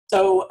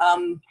So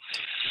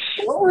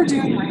what we're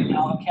doing right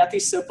now, Kathy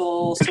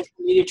Sipple, social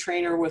media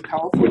trainer with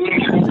Powerful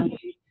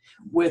University,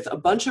 with a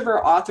bunch of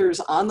our authors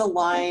on the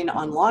line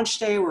on launch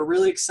day. We're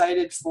really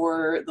excited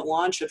for the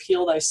launch of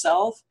Heal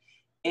Thyself.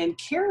 And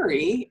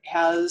Carrie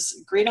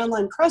has great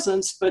online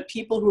presence, but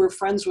people who are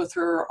friends with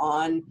her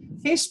on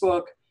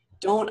Facebook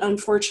don't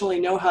unfortunately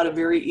know how to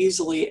very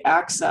easily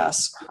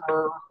access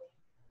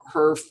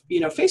her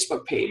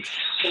Facebook page.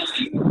 So a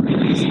few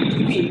easy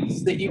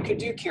tweaks that you could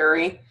do,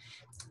 Carrie.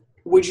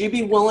 Would you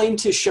be willing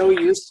to show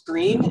your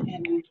screen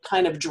and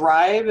kind of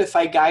drive if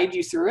I guide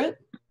you through it?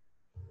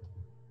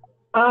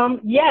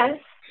 Yes,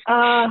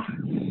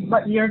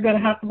 but you're going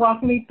to have to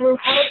walk me through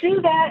how to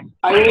do that.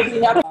 I will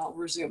be happy. I'll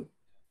resume.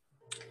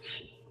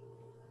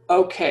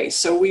 Okay,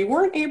 so we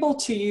weren't able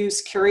to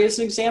use Carrie as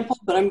an example,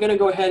 but I'm going to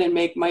go ahead and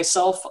make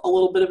myself a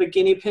little bit of a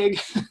guinea pig.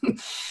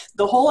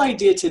 The whole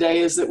idea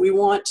today is that we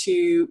want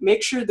to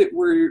make sure that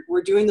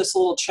we're doing this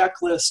little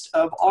checklist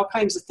of all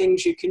kinds of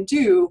things you can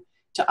do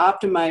to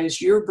optimize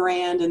your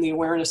brand and the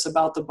awareness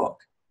about the book.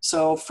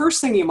 So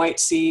first thing you might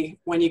see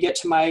when you get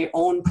to my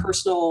own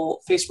personal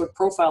Facebook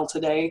profile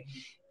today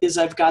is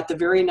I've got the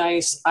very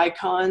nice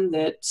icon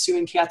that Sue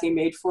and Kathy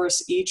made for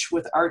us each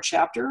with our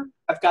chapter.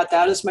 I've got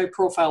that as my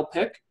profile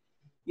pic.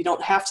 You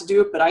don't have to do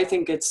it, but I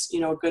think it's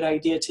a good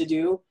idea to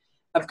do.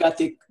 I've got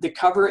the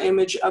cover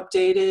image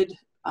updated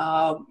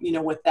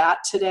with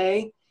that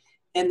today.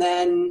 And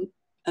then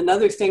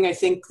another thing I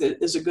think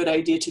that is a good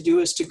idea to do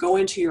is to go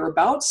into your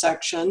About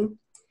section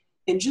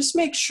and just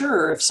make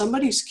sure if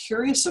somebody's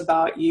curious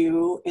about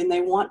you and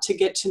they want to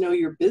get to know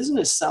your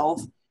business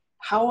self,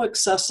 how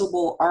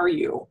accessible are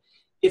you?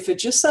 If it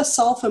just says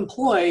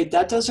self-employed,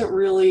 that doesn't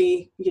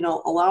really,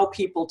 allow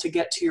people to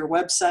get to your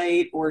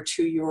website or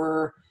to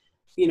your,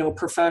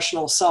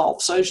 professional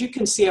self. So as you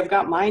can see, I've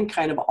got mine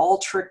kind of all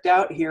tricked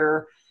out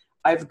here.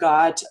 I've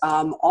got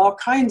all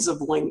kinds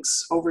of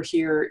links over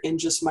here in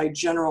just my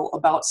general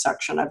About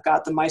section. I've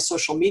got the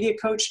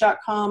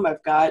mysocialmediacoach.com.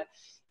 I've got,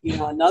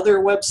 another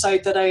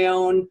website that I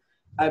own.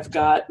 I've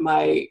got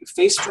my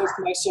Facebook,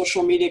 my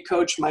social media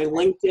coach, my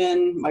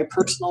LinkedIn, my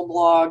personal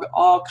blog,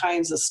 all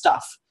kinds of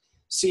stuff.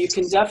 So you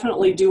can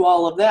definitely do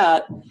all of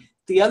that.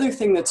 The other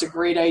thing that's a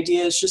great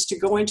idea is just to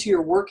go into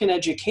your work and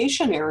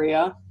education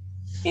area.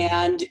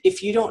 And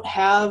if you don't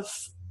have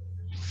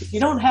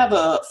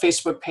a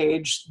Facebook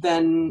page,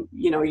 then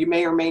you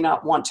may or may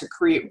not want to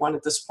create one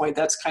at this point.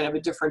 That's kind of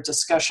a different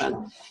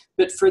discussion.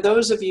 But for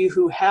those of you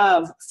who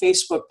have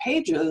Facebook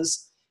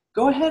pages,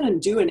 go ahead and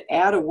do an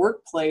add a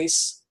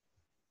workplace,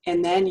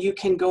 and then you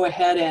can go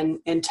ahead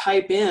and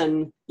type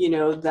in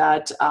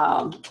that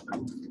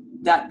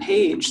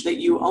page that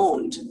you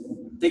own.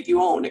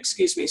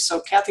 So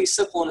Kathy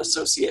Sipple and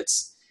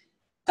Associates.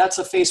 That's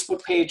a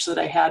Facebook page that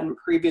I hadn't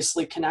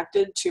previously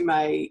connected to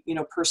my,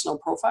 personal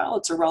profile.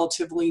 It's a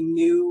relatively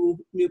new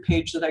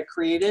page that I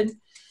created.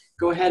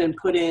 Go ahead and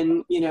put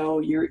in,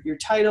 your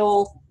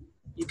title.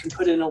 You can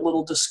put in a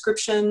little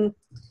description.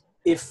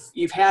 If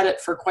you've had it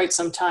for quite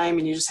some time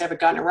and you just haven't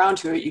gotten around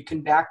to it, you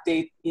can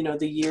backdate,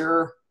 the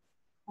year.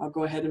 I'll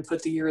go ahead and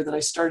put the year that I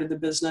started the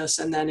business.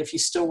 And then if you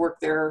still work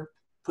there,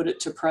 put it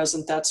to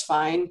present, that's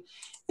fine.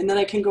 And then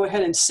I can go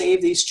ahead and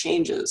save these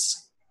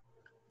changes.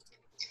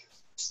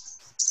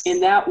 In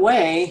that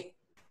way,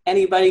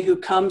 anybody who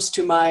comes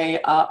to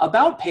my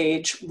About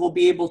page will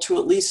be able to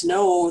at least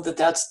know that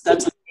that's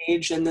a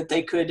page and that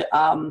they could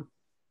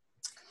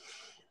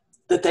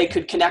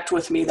connect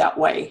with me that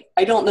way.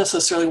 I don't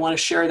necessarily want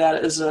to share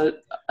that as a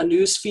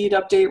news feed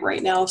update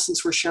right now,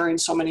 since we're sharing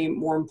so many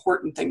more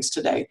important things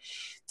today.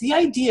 The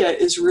idea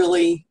is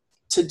really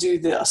to do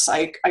this.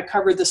 I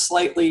covered this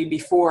slightly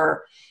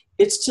before.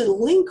 It's to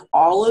link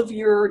all of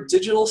your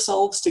digital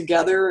selves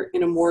together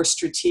in a more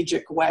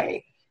strategic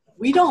way.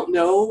 We don't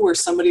know where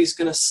somebody's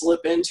going to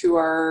slip into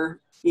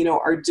our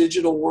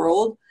digital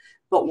world,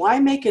 but why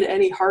make it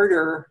any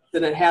harder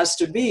than it has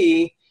to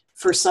be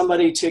for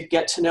somebody to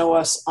get to know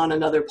us on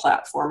another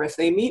platform? If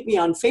they meet me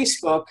on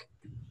Facebook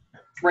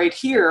right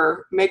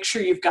here, make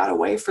sure you've got a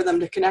way for them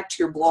to connect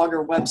to your blog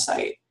or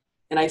website.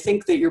 And I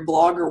think that your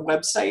blog or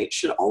website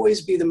should always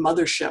be the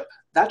mothership.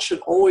 That should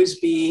always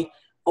be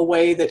a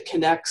way that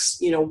connects,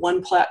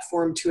 one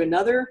platform to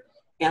another,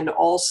 and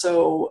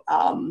also,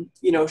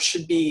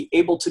 should be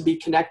able to be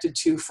connected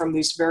to from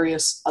these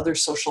various other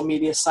social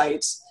media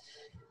sites.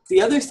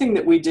 The other thing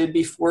that we did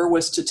before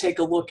was to take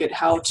a look at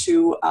how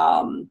to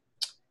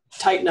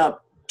tighten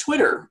up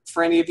Twitter.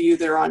 For any of you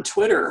that are on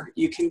Twitter,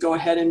 you can go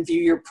ahead and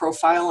view your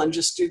profile and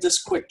just do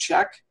this quick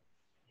check.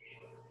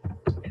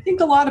 I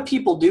think a lot of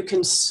people do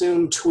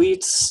consume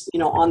tweets,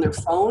 on their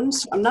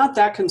phones. I'm not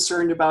that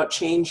concerned about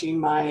changing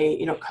my,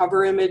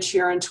 cover image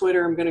here on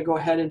Twitter. I'm going to go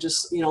ahead and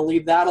just,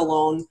 leave that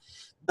alone.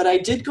 But I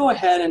did go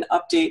ahead and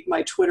update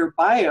my Twitter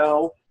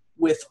bio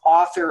with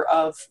author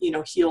of,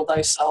 Heal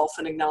Thyself,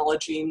 and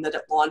acknowledging that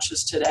it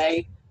launches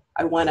today.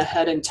 I went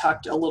ahead and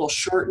tucked a little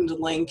shortened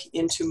link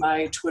into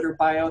my Twitter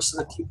bio so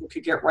that people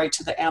could get right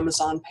to the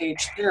Amazon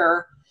page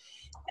there.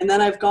 And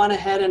then I've gone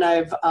ahead and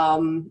I've,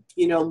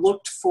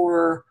 looked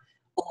for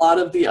a lot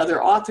of the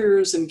other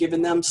authors and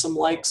given them some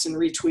likes and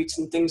retweets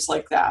and things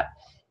like that.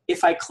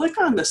 If I click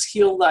on this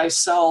Heal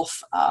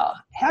Thyself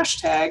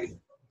hashtag,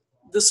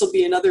 this will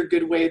be another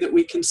good way that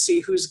we can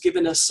see who's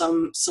given us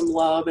some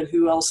love and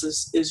who else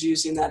is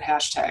using that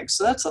hashtag.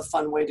 So that's a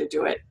fun way to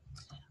do it.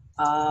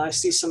 I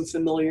see some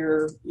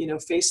familiar,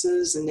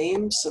 faces and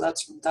names, so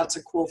that's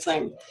a cool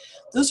thing.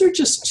 Those are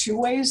just two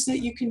ways that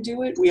you can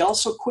do it. We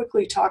also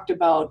quickly talked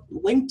about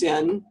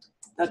LinkedIn.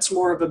 That's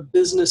more of a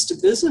business to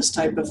business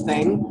type of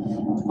thing,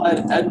 but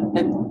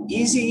an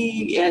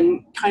easy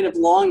and kind of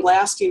long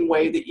lasting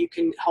way that you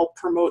can help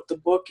promote the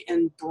book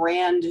and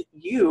brand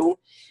you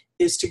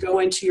is to go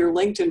into your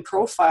LinkedIn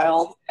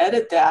profile,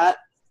 edit that,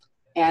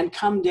 and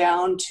come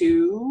down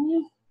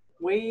to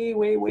way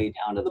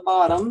down to the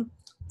bottom,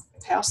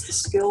 past the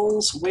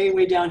skills,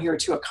 way down here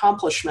to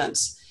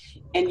accomplishments.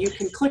 And you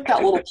can click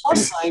that little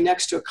plus sign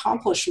next to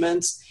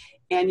accomplishments,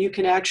 and you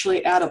can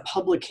actually add a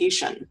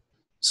publication.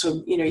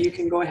 So, you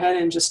can go ahead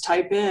and just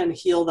type in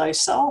Heal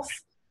Thyself,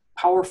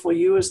 Powerful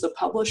You as the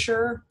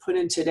publisher, put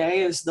in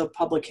today as the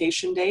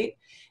publication date.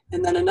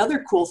 And then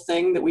another cool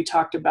thing that we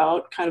talked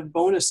about, kind of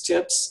bonus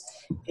tips,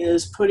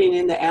 is putting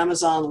in the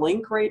Amazon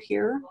link right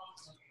here,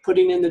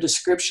 putting in the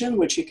description,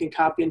 which you can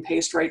copy and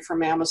paste right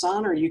from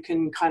Amazon, or you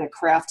can kind of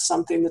craft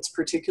something that's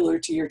particular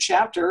to your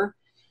chapter.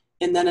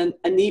 And then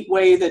a neat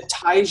way that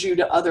ties you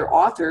to other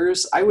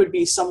authors, I would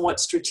be somewhat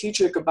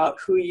strategic about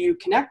who you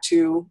connect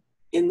to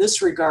in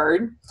this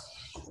regard.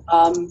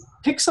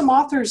 Pick some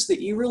authors that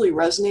you really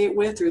resonate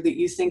with or that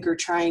you think are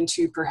trying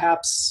to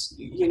perhaps,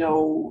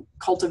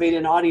 cultivate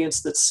an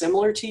audience that's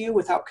similar to you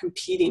without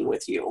competing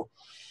with you.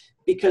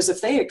 Because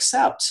if they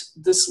accept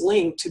this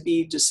link to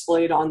be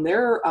displayed on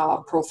their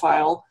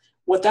profile,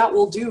 what that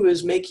will do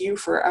is make you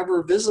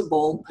forever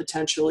visible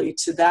potentially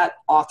to that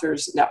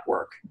author's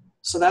network.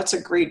 So that's a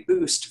great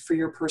boost for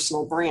your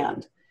personal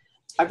brand.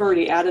 I've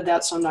already added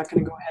that, so I'm not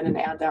going to go ahead and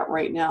add that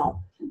right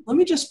now. Let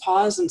me just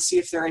pause and see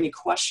if there are any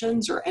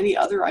questions or any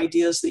other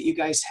ideas that you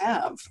guys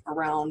have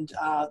around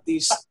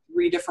these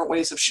 3 different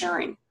ways of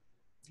sharing.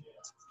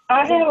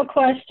 I have a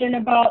question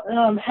about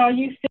how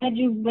you said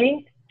you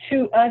linked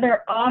to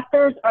other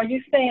authors. Are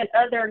you saying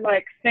other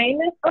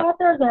famous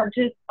authors, or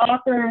just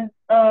authors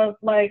of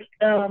that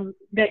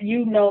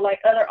like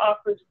other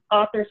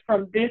authors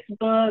from this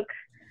book?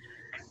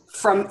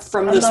 From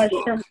this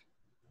book. Sure.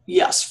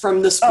 Yes,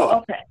 from this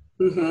book. Okay.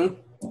 Mm-hmm.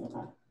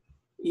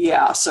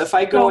 Yeah, so if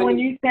I go when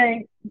you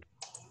say...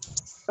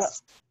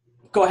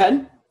 Go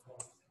ahead.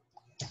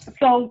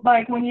 So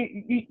when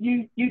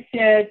you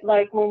said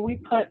when we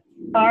put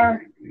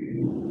our...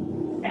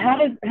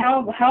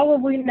 How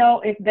will we know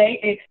if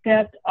they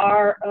accept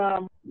our...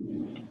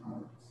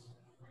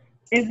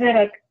 is it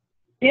an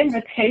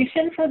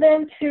invitation for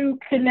them to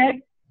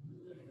connect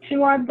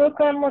to our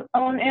book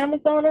on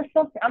Amazon or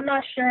something? I'm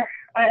not sure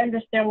I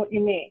understand what you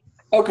mean.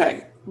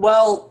 Okay,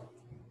 well,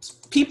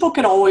 people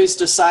can always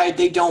decide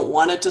they don't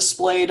want it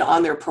displayed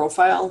on their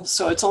profile.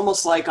 So it's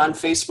almost like on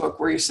Facebook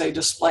where you say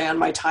display on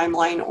my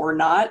timeline or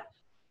not.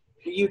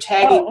 You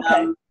tagging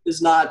them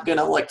is not going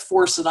to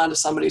force it onto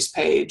somebody's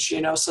page,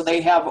 so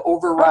they have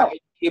override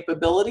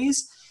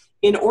capabilities.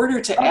 In order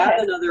to add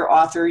another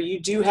author, you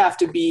do have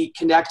to be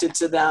connected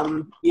to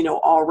them,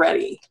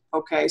 already.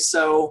 Okay,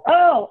 so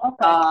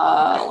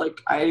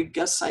I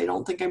guess I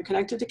don't think I'm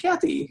connected to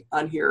Kathy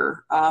on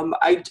here.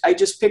 I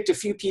just picked a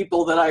few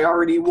people that I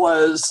already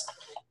was,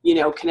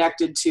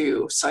 connected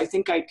to. So I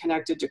think I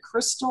connected to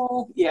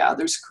Crystal. Yeah,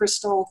 there's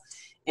Crystal.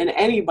 And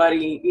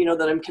anybody,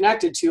 that I'm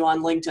connected to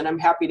on LinkedIn, I'm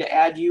happy to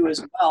add you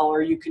as well,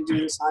 or you can do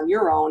this on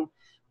your own.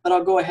 But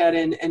I'll go ahead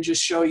and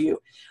just show you.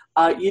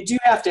 You do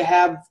have to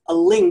have a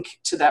link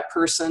to that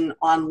person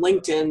on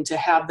LinkedIn to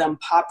have them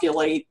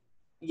populate,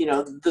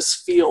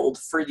 this field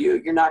for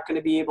you. You're not going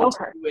to be able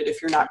to do it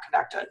if you're not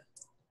connected.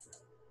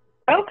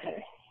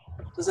 Okay.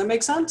 Does that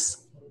make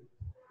sense?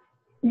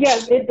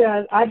 Yes, it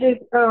does. I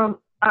just,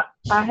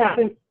 I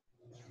haven't,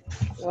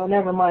 well,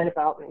 never mind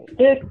about me.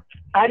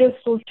 I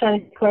just was trying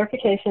to get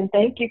clarification.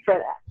 Thank you for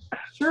that.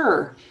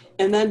 Sure.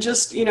 And then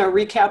just,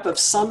 recap of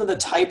some of the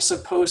types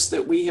of posts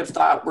that we have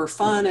thought were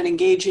fun and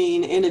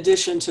engaging, in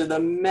addition to the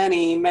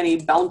many, many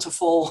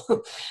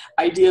bountiful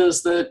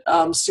ideas that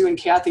Sue and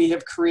Kathy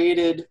have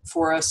created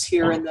for us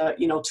here in the,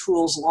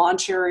 tools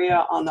launch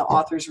area on the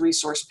author's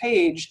resource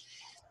page.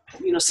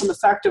 Some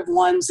effective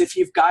ones, if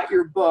you've got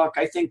your book,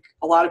 I think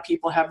a lot of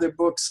people have their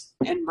books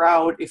en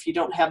route if you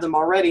don't have them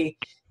already,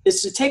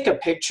 is to take a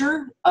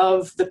picture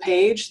of the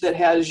page that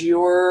has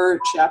your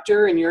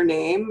chapter and your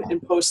name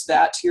and post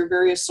that to your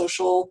various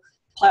social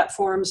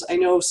platforms. I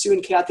know Sue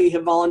and Kathy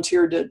have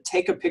volunteered to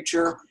take a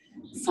picture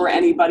for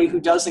anybody who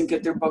doesn't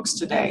get their books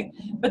today.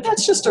 But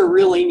that's just a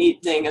really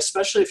neat thing,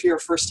 especially if you're a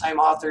first-time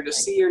author, to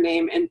see your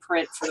name in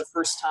print for the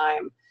first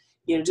time.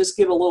 Just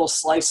give a little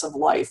slice of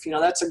life.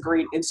 That's a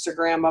great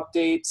Instagram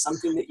update,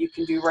 something that you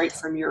can do right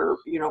from your,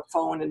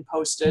 phone and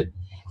post it.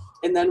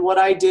 And then what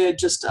I did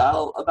just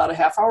about a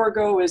half hour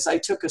ago is I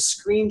took a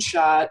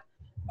screenshot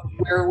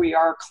where we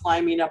are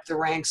climbing up the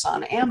ranks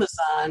on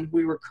Amazon.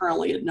 We were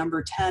currently at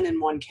number 10 in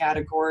one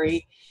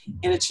category.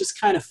 And it's just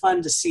kind of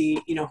fun to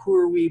see, who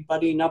are we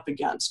butting up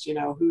against?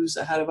 Who's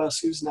ahead of us,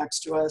 who's next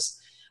to us.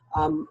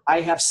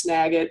 I have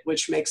Snagit,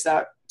 which makes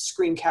that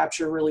screen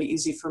capture really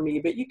easy for me,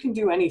 but you can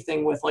do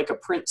anything with like a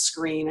print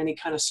screen, any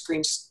kind of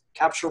screen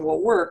capture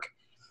will work.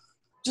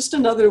 Just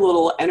another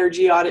little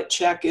energy audit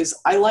check is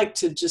I like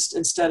to just,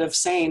 instead of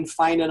saying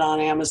find it on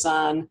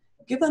Amazon,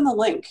 give them a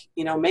link,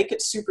 make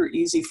it super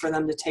easy for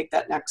them to take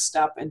that next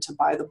step and to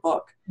buy the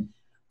book.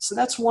 So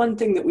that's one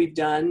thing that we've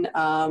done.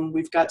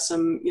 We've got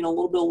some, a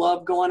little bit of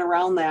love going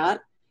around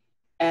that.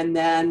 And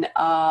then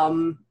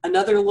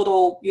another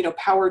little,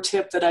 power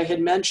tip that I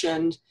had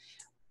mentioned,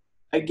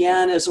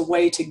 again, as a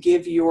way to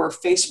give your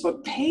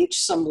Facebook page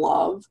some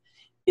love,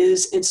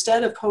 is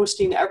instead of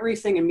posting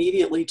everything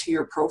immediately to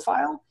your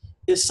profile,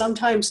 is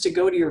sometimes to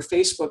go to your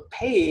Facebook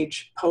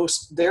page,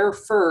 post there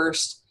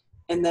first,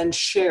 and then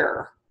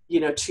share,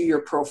 to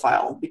your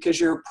profile, because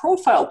your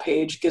profile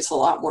page gets a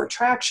lot more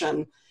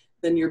traction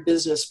than your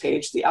business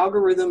page. The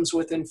algorithms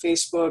within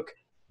Facebook,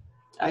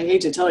 I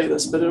hate to tell you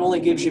this, but it only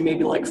gives you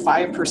maybe like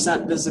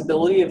 5%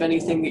 visibility of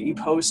anything that you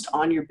post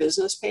on your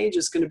business page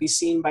is going to be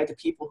seen by the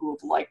people who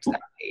have liked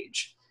that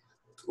page.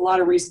 A lot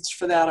of reasons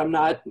for that. I'm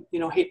not,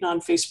 hating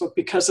on Facebook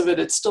because of it.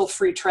 It's still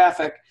free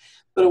traffic,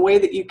 but a way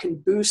that you can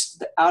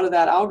boost out of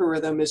that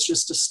algorithm is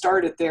just to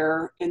start it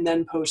there and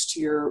then post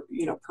to your,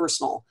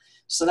 personal.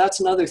 So that's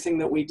another thing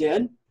that we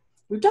did.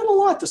 We've done a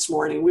lot this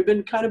morning. We've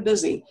been kind of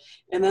busy.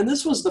 And then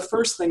this was the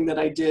first thing that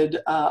I did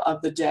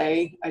of the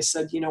day. I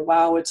said,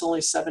 wow, it's only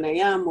 7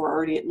 a.m. We're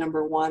already at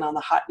number 1 on the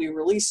hot new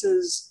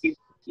releases.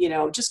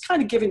 Just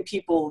kind of giving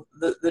people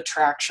the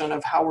traction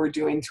of how we're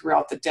doing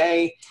throughout the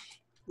day,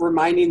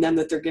 reminding them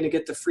that they're going to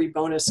get the free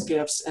bonus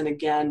gifts. And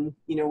again,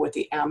 with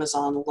the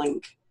Amazon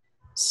link.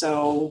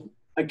 So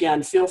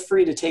again, feel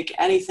free to take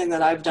anything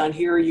that I've done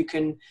here. You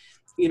can,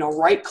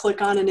 right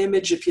click on an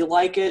image if you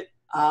like it.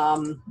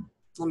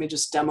 Let me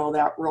just demo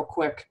that real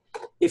quick.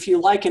 If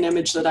you like an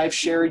image that I've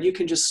shared, you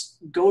can just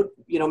go,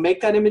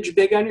 make that image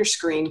big on your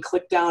screen,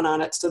 click down on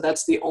it. So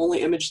that's the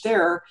only image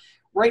there,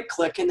 right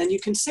click, and then you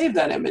can save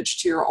that image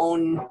to your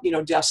own,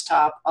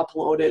 desktop,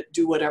 upload it,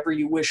 do whatever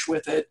you wish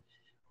with it.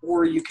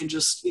 Or you can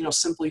just,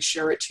 simply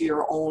share it to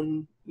your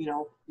own,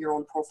 your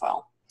own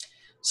profile.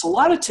 So a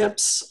lot of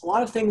tips, a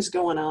lot of things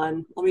going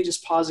on. Let me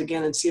just pause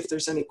again and see if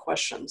there's any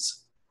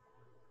questions.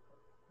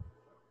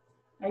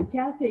 Hey,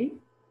 Kathy.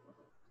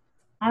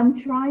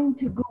 I'm trying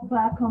to go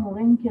back on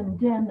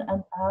LinkedIn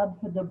and add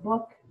for the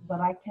book,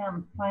 but I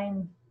can't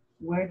find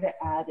where to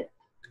add it.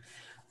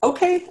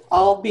 Okay,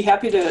 I'll be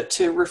happy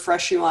to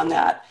refresh you on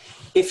that.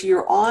 If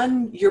you're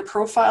on your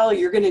profile,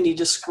 you're going to need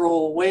to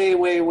scroll way,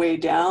 way, way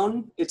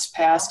down. It's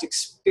past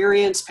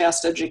experience,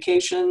 past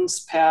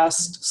educations,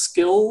 past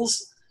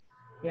skills,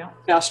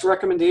 past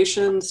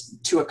recommendations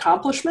to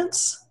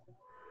accomplishments.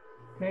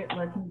 Okay,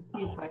 let me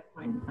see if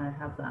I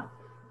have that.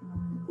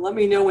 Let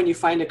me know when you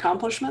find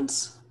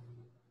accomplishments.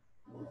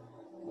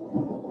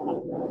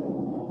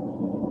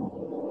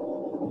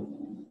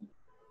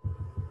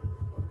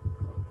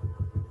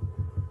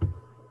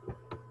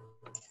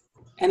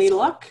 Any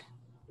luck?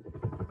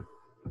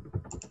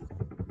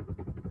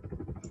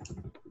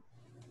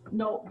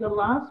 No, the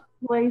last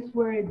place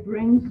where it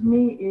brings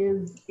me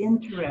is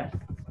interest.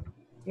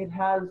 It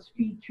has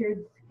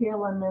featured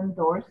skill and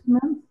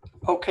endorsement.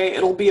 Okay,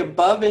 it'll be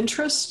above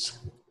interest,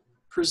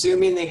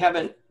 presuming they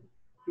haven't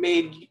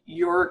made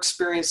your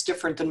experience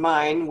different than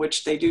mine,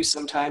 which they do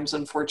sometimes,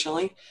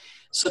 unfortunately.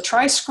 So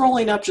try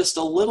scrolling up just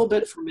a little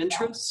bit from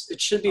interest. It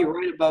should be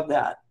right above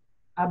that.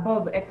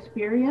 Above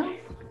experience?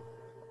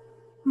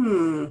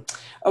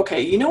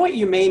 Okay, you know what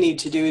you may need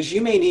to do is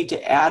you may need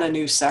to add a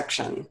new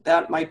section.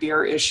 That might be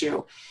our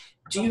issue.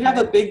 Do you have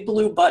a big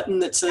blue button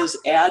that says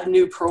add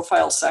new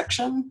profile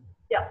section?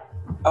 Yeah.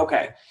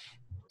 Okay,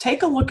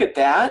 take a look at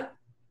that.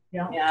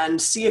 Yeah. And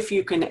see if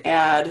you can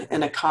add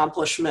an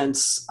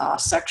accomplishments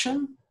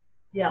section.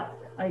 Yeah,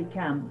 I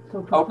can.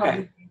 So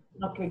okay.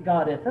 Okay,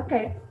 got it.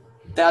 Okay.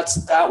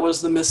 That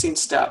was the missing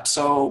step.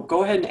 So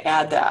go ahead and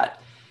add that.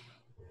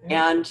 Okay.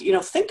 And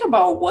think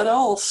about what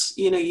else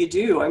you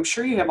do. I'm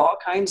sure you have all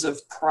kinds of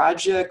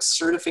projects,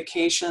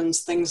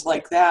 certifications, things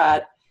like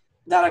that.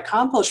 That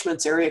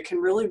accomplishments area can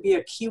really be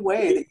a key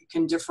way that you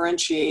can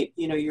differentiate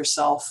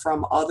yourself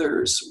from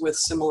others with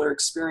similar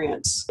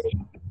experience.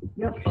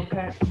 Yep.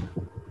 Okay.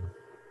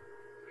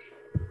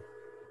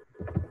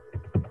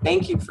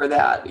 Thank you for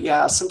that.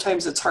 Yeah,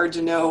 sometimes it's hard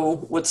to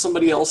know what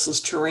somebody else's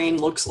terrain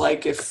looks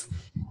like if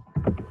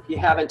you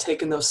haven't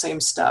taken those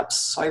same steps.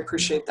 So I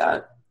appreciate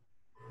that.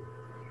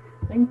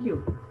 Thank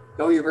you.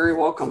 Oh, you're very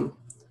welcome.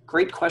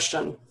 Great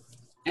question.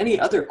 Any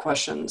other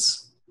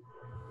questions?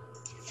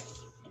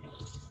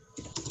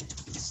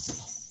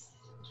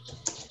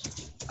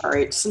 All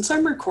right, since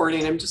I'm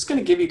recording, I'm just going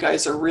to give you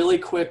guys a really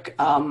quick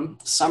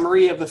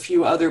summary of a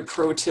few other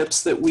pro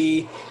tips that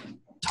we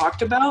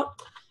talked about.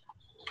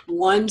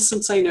 One,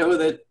 since I know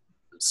that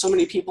so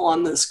many people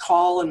on this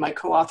call and my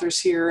co-authors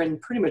here,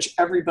 and pretty much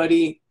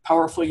everybody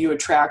Powerful You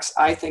attracts,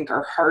 I think,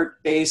 are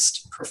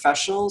heart-based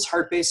professionals,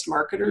 heart-based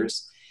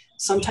marketers.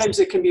 Sometimes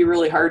it can be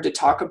really hard to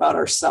talk about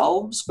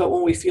ourselves, but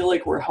when we feel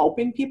like we're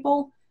helping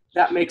people,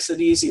 that makes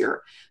it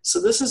easier. So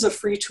this is a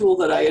free tool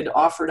that I had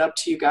offered up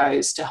to you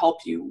guys to help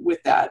you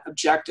with that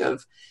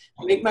objective.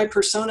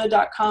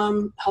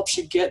 MakeMyPersona.com helps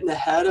you get in the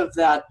head of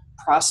that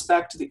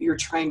prospect that you're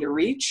trying to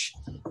reach.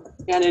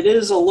 And it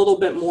is a little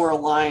bit more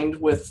aligned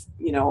with,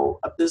 you know,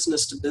 a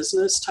business to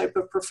business type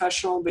of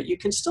professional, but you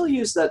can still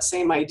use that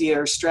same idea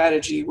or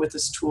strategy with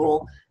this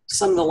tool.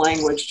 Some of the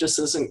language just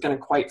isn't going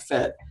to quite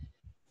fit.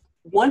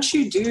 Once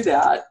you do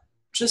that,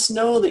 just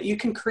know that you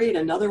can create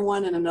another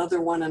one and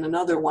another one and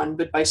another one,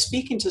 but by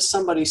speaking to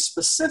somebody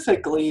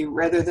specifically,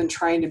 rather than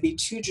trying to be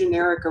too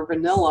generic or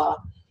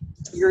vanilla,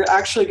 you're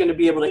actually going to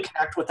be able to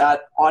connect with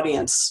that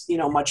audience, you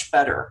know, much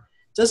better.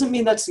 Doesn't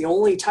mean that's the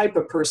only type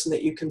of person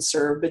that you can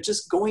serve, but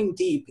just going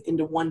deep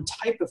into one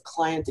type of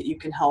client that you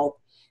can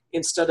help,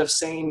 instead of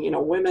saying, you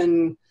know,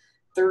 women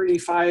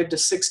 35 to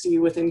 60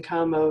 with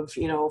income of,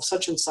 you know,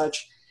 such and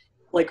such.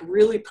 Like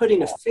really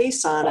putting a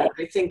face on it,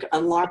 I think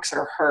unlocks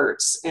our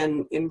hearts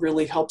and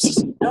really helps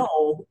us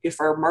know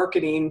if our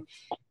marketing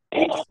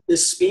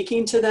is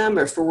speaking to them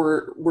or if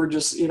we're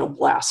just, you know,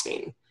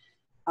 blasting.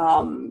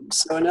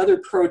 So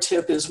another pro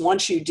tip is,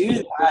 once you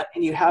do that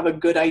and you have a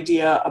good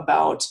idea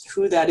about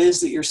who that is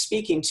that you're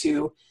speaking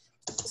to,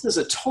 this is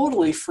a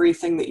totally free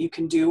thing that you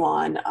can do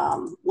on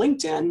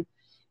LinkedIn.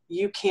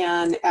 You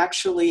can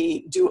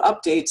actually do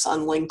updates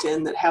on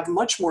LinkedIn that have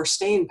much more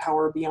staying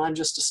power beyond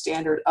just a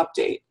standard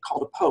update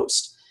called a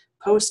post.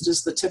 Post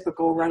is the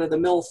typical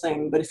run-of-the-mill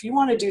thing, but if you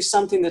want to do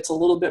something that's a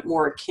little bit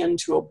more akin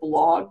to a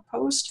blog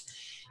post,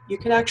 you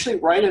can actually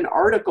write an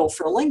article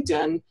for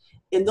LinkedIn,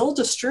 and they'll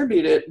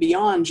distribute it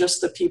beyond just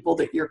the people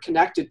that you're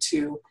connected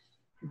to.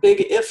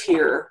 Big if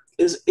here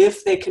is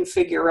if they can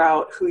figure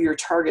out who your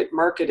target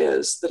market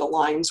is that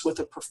aligns with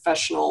a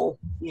professional,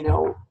 you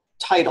know,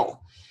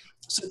 title.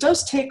 So it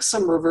does take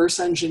some reverse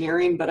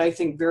engineering, but I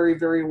think very,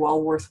 very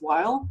well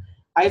worthwhile.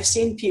 I've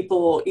seen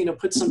people, you know,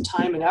 put some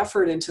time and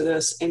effort into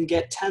this and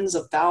get tens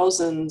of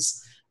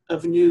thousands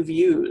of new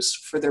views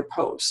for their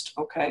post,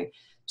 okay?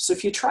 So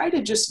if you try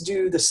to just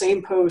do the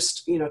same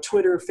post, you know,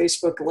 Twitter,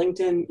 Facebook,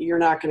 LinkedIn, you're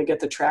not going to get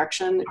the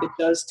traction. It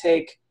does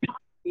take,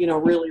 you know,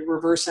 really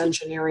reverse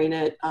engineering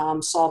it,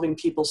 solving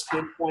people's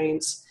pain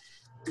points,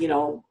 you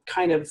know,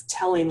 kind of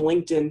telling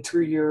LinkedIn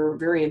through your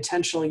very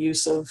intentional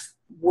use of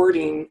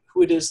wording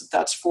who it is that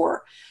that's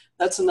for.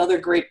 That's another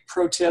great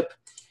pro tip.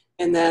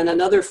 And then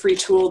another free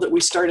tool that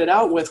we started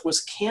out with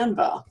was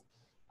Canva.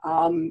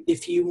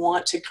 If you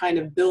want to kind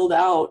of build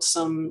out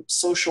some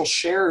social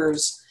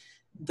shares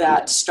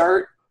that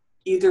start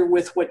either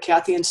with what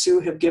Kathy and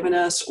Sue have given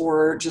us,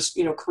 or just,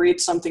 you know,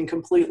 create something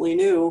completely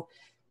new,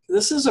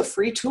 this is a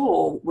free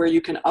tool where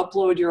you can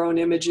upload your own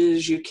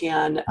images, you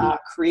can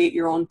create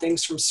your own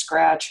things from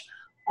scratch,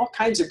 all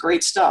kinds of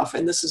great stuff.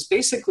 And this is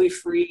basically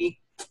free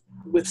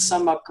with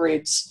some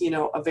upgrades, you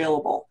know,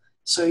 available.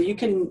 So you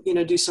can, you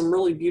know, do some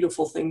really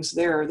beautiful things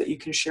there that you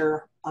can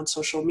share on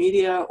social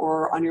media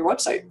or on your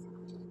website.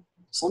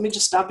 So let me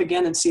just stop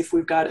again and see if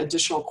we've got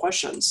additional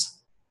questions.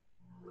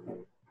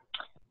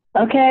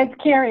 Okay, it's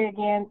Carrie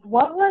again.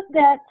 What was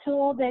that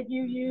tool that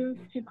you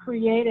used to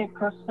create a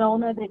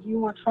persona that you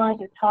were trying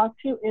to talk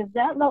to? Is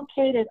that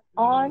located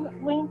on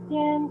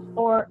LinkedIn,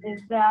 or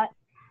is that?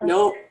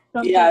 No,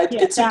 yeah,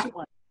 it's a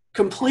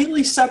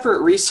completely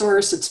separate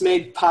resource. It's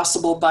made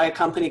possible by a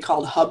company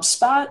called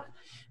HubSpot,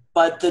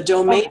 but the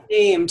domain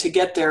name to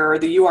get there, or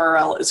the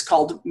URL, is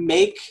called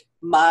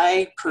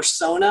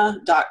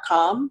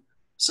MakeMyPersona.com.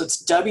 So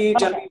it's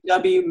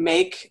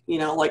www.make, you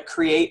know, like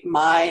create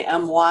my,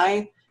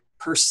 my,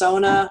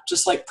 persona,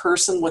 just like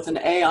person with an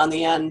A on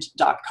the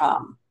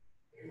end.com.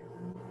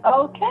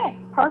 Okay,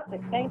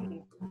 perfect. Thank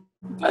you.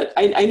 But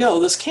I know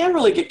this can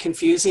really get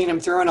confusing.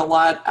 I'm throwing a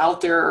lot out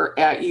there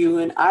at you,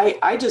 and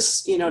I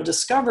just, you know,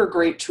 discover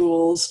great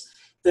tools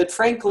that,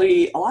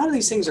 frankly, a lot of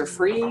these things are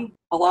free.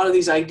 A lot of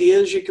these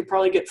ideas you could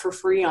probably get for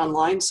free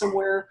online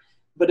somewhere,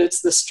 but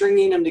it's the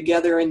stringing them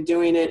together and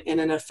doing it in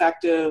an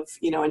effective,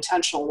 you know,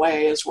 intentional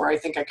way is where I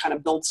think I kind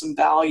of build some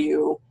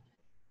value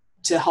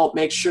to help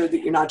make sure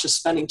that you're not just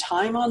spending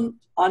time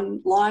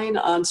online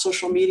on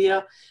social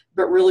media,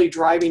 but really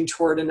driving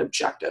toward an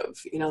objective.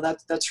 You know,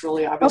 that's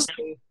really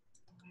obviously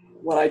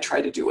what I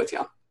try to do with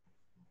you.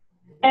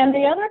 And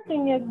the other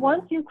thing is,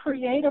 once you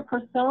create a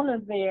persona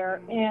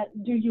there, and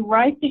do you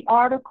write the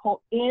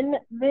article in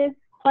this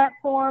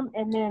platform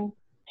and then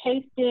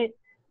paste it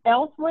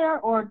elsewhere,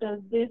 or does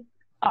this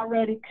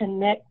already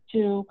connect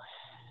to,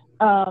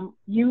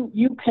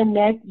 you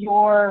connect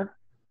your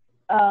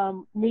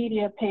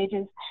media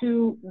pages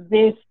to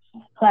this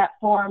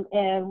platform,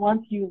 and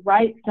once you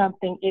write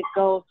something, it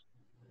goes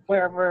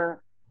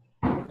wherever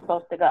it's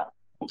supposed to go,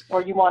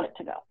 or you want it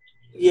to go?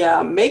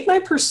 Yeah, Make My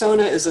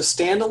Persona is a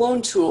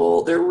standalone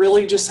tool that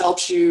really just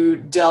helps you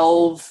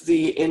delve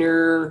the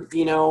inner,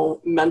 you know,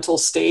 mental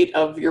state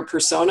of your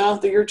persona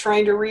that you're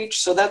trying to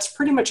reach. So that's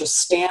pretty much a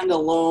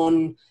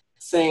standalone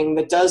thing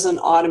that doesn't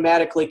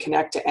automatically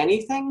connect to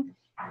anything.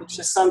 It's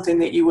just something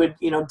that you would,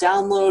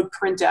 download,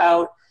 print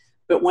out.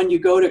 But when you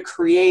go to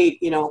create,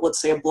 let's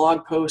say a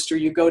blog post, or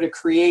you go to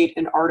create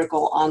an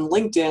article on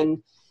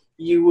LinkedIn,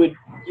 you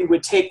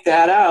would take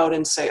that out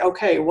and say,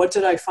 okay, what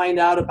did I find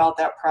out about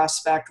that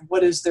prospect?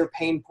 What is their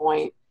pain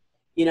point?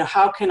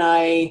 How can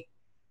I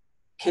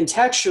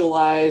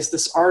contextualize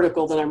this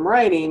article that I'm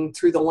writing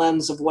through the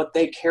lens of what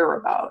they care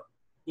about?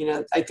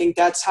 I think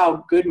that's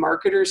how good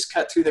marketers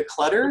cut through the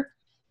clutter,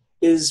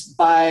 is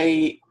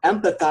by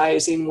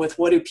empathizing with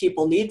what do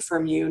people need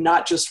from you,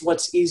 not just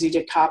what's easy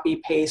to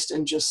copy, paste,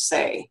 and just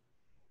say.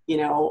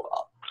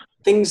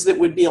 Things that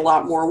would be a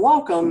lot more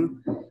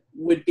welcome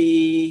would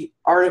be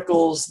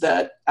articles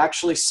that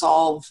actually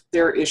solve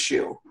their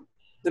issue,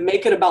 that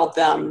make it about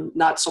them,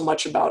 not so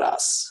much about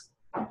us.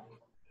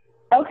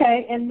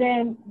 Okay,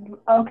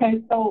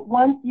 so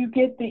once you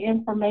get the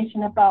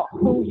information about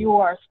who you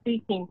are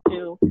speaking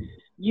to,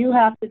 you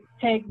have to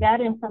take that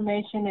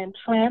information and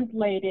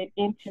translate it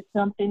into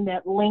something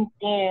that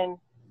LinkedIn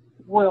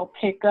will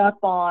pick up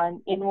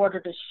on in order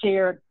to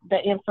share the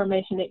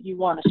information that you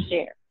want to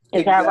share.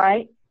 Is that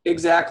right?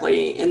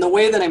 Exactly. And the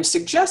way that I'm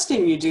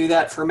suggesting you do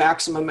that for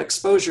maximum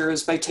exposure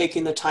is by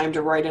taking the time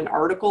to write an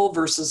article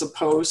versus a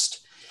post.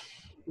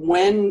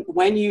 When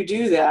you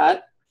do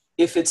that,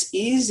 if it's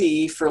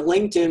easy for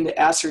LinkedIn to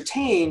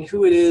ascertain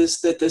who it is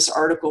that this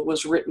article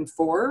was written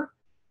for,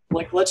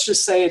 like let's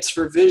just say it's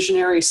for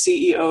visionary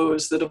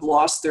CEOs that have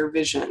lost their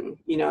vision,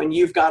 and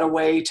you've got a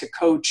way to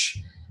coach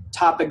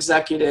top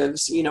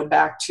executives,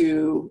 back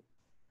to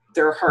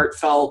their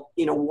heartfelt,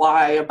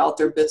 why about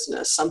their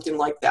business, something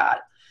like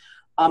that.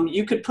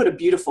 You could put a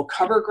beautiful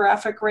cover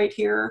graphic right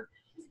here.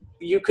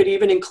 You could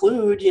even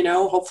include,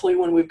 hopefully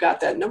when we've got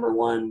that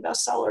 #1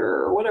 bestseller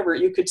or whatever,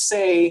 you could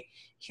say,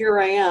 here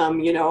I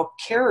am,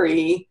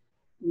 Carrie,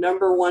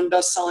 #1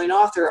 bestselling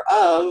author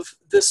of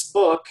this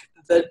book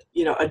that,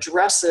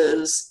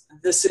 addresses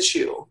this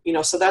issue.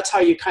 So that's how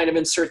you kind of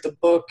insert the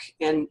book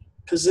and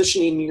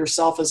positioning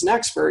yourself as an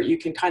expert. You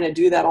can kind of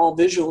do that all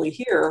visually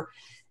here.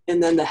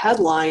 And then the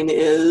headline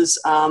is,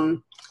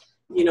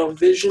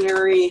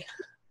 visionary,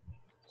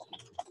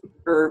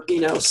 or,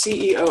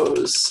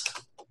 CEOs,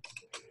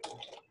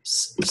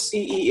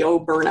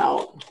 CEO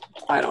burnout.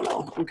 I don't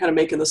know. I'm kind of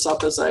making this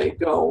up as I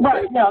go.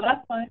 Right. No,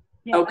 that's fine.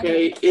 Yeah,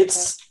 okay.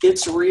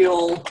 It's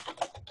real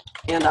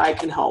and I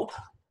can help.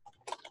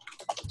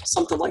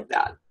 Something like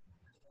that.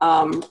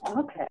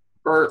 Okay.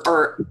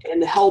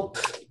 And help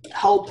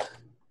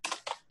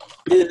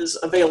is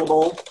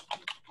available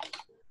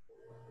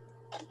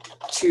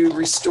to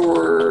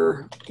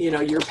restore,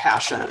 your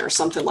passion or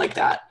something like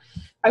that.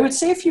 I would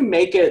say if you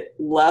make it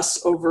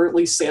less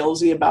overtly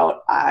salesy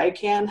about I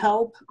can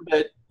help,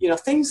 but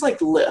things like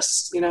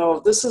lists,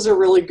 this is a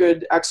really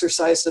good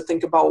exercise to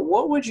think about.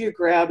 What would you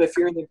grab if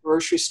you're in the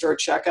grocery store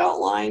checkout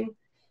line?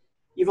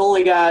 You've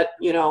only got,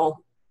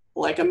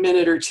 like a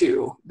minute or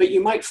two, but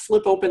you might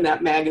flip open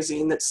that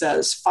magazine that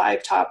says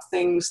 5 top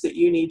things that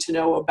you need to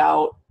know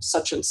about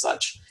such and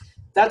such.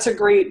 That's a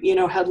great,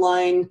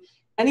 headline.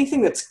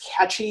 Anything that's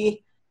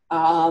catchy.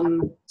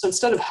 So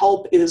instead of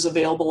help is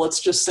available, let's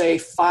just say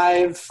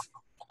 5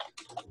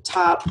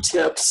 top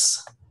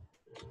tips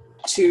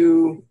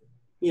to,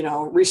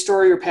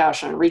 restore your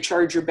passion,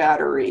 recharge your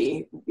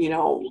battery,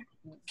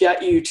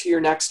 get you to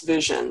your next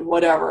vision,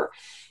 whatever.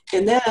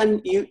 And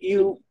then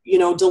you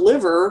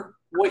deliver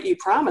what you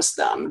promised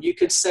them. You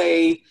could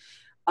say,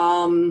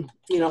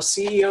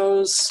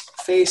 CEOs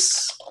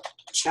face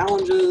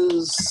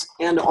challenges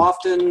and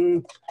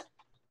often,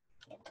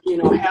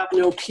 have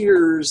no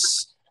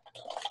peers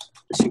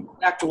to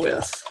connect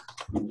with.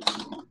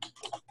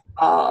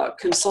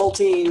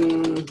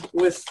 Consulting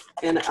with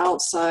an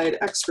outside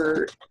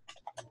expert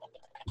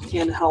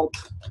can help,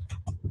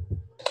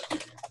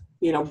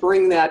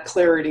 bring that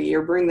clarity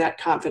or bring that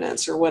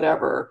confidence or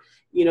whatever.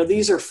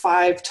 These are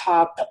 5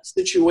 top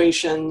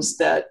situations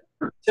that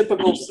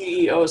typical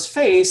CEOs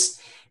face.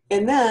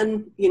 And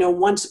then,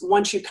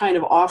 once you kind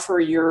of offer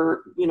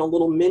your,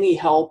 little mini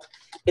help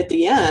at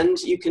the end,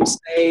 you can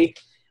say,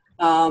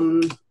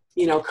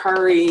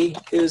 Kari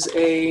is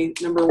a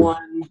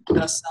 #1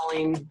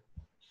 best-selling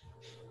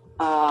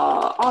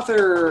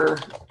author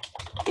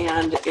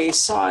and a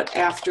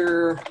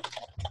sought-after,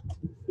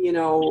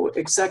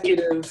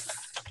 executive.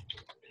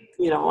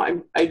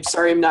 I'm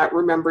sorry, I'm not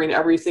remembering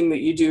everything that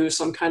you do,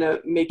 so I'm kind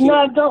of making.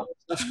 No, don't.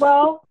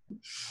 Well,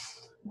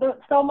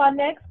 so my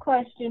next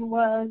question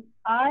was,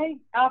 I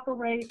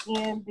operate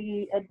in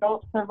the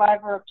adult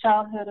survivor of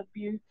childhood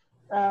abuse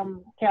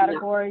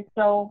category.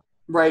 So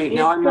right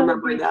now, I'm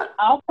remembering that.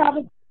 I'll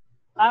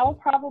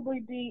probably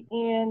be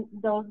in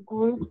those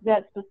groups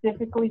that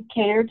specifically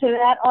cater to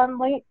that on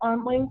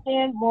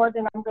LinkedIn more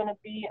than I'm going to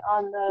be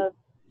on the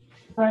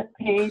front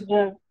page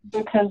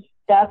because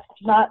that's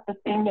not the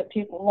thing that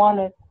people want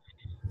to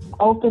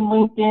open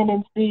LinkedIn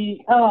and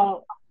see.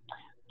 Oh,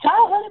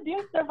 childhood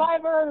abuse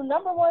survivor,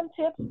 #1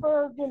 tips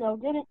for,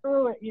 getting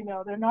through it.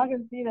 They're not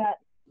going to see that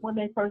when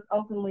they first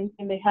open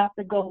LinkedIn. They have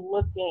to go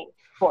looking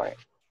for it.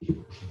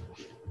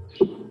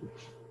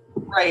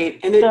 Right.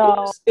 And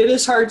So, it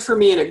is hard for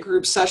me in a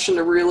group session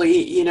to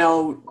really,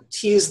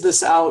 tease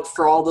this out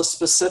for all the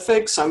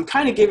specifics. So I'm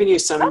kind of giving you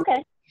some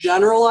okay,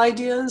 general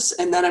ideas,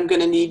 and then I'm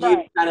going to need you to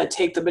right, kind of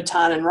take the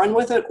baton and run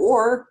with it.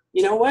 Or,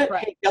 you know what?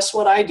 right. Hey, guess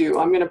what I do?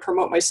 I'm going to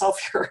promote myself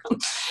here.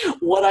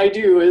 What I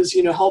do is,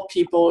 help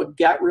people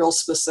get real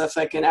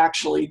specific and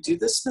actually do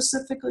this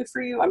specifically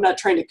for you. I'm not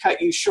trying to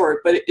cut you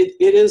short, but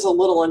it is a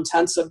little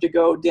intensive to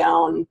go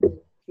down,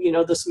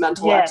 this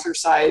mental Yes,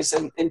 exercise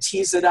and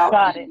tease it out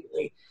got it.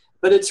 immediately.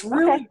 But it's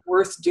really Okay,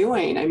 worth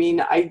doing. I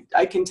mean,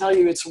 I can tell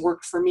you it's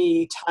worked for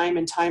me time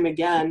and time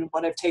again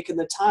when I've taken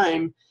the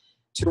time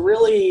to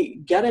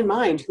really get in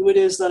mind who it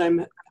is that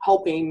I'm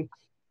helping.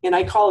 And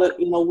I call it,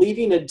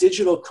 leaving a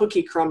digital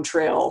cookie crumb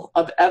trail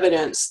of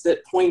evidence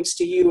that points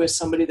to you as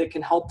somebody that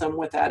can help them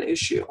with that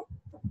issue.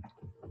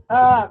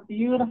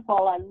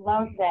 beautiful. I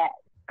love that.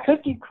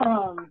 Cookie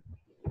crumbs.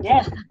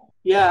 Yes.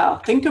 Yeah,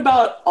 think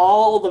about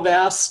all the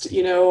vast,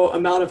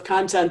 amount of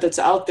content that's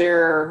out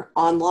there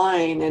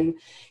online, and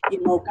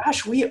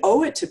gosh, we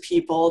owe it to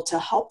people to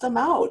help them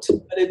out.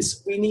 But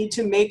we need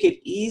to make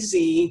it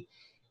easy,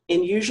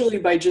 and usually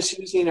by just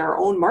using our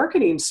own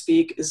marketing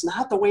speak is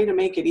not the way to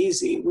make it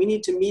easy. We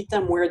need to meet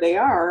them where they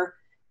are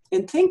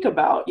and think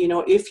about,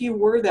 if you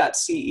were that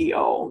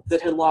CEO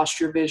that had lost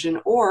your vision,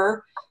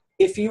 or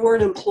if you were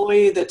an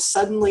employee that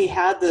suddenly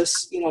had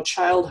this,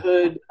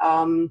 childhood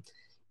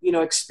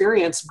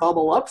experience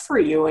bubble up for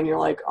you, and you're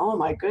like, oh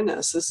my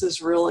goodness, this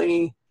is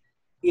really,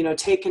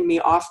 taking me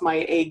off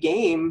my A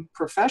game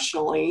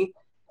professionally.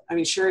 I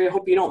mean, Sherry, I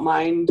hope you don't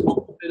mind a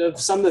little bit of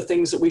some of the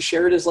things that we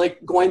shared is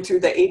like going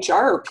through the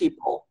HR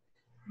people.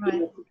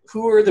 Right.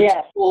 Who are the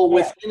Yes, people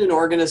yes. within an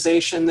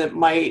organization that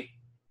might,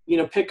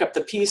 pick up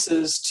the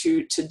pieces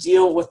to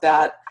deal with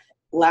that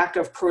lack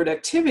of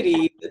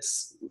productivity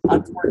that's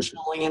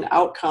unfortunately an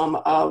outcome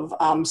of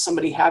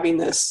somebody having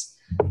this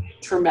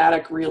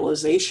traumatic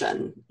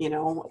realization,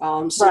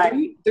 so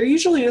Right. there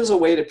usually is a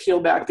way to peel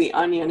back the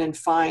onion and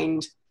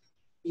find,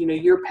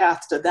 your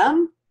path to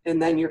them,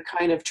 and then you're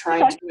kind of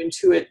trying Okay. to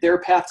intuit their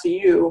path to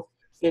you,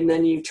 and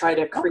then you try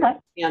to create Okay.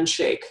 a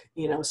handshake,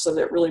 so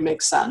that really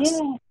makes sense.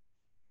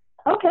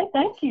 Yeah. Okay,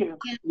 thank you.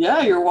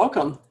 Yeah, you're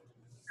welcome.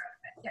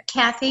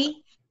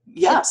 Kathy,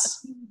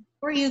 Yes.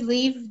 before you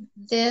leave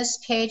this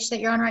page that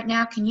you're on right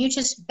now, can you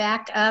just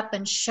back up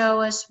and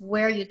show us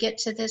where you get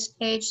to this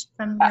page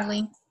from your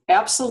link?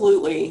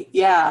 Absolutely.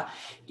 Yeah.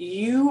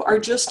 You are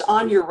just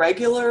on your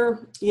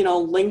regular,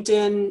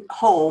 LinkedIn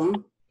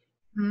home,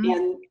 Mhm.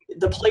 and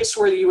the place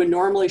where you would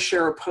normally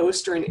share a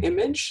post or an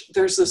image,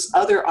 there's this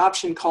other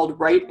option called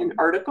write an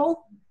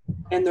article.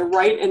 And the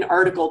write an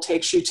article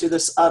takes you to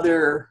this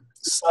other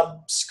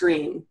sub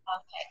screen.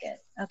 Okay,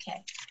 good.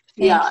 Okay.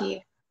 Yeah. Thank you.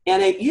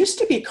 And it used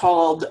to be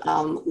called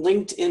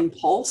LinkedIn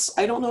Pulse.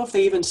 I don't know if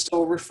they even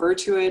still refer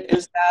to it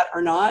as that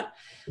or not,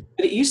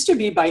 but it used to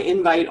be by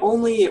invite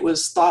only. It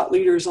was thought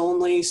leaders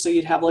only. So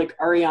you'd have like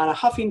Ariana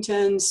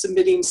Huffington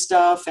submitting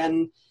stuff,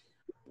 and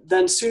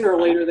then sooner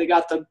or later they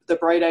got the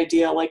bright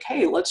idea like,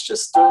 hey, let's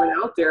just throw it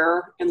out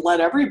there and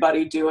let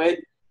everybody do it.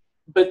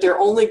 But they're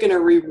only going to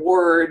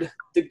reward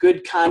the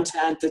good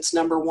content that's,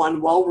 number one,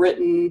 well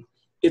written,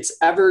 it's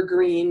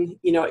evergreen.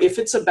 If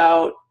it's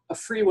about a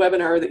free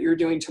webinar that you're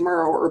doing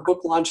tomorrow or a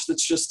book launch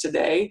that's just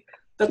today,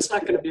 that's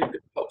not going to be a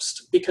good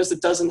post, because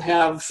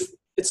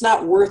it's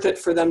not worth it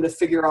for them to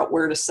figure out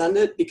where to send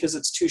it because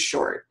it's too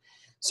short.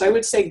 So I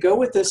would say go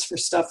with this for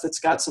stuff that's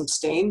got some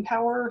staying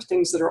power,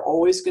 things that are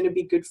always going to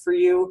be good for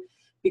you,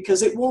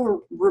 because it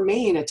will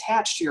remain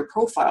attached to your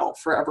profile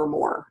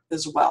forevermore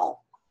as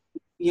well.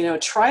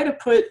 Try to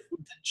put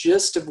the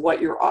gist of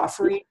what you're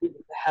offering in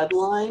the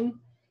headline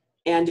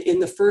and in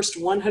the first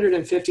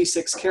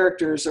 156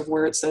 characters of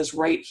where it says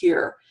right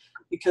here.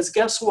 Because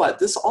guess what?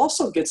 This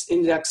also gets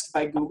indexed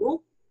by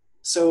Google.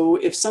 So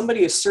if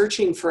somebody is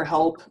searching for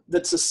help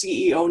that's a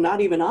CEO,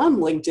 not even on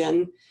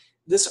LinkedIn,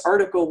 this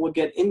article will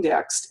get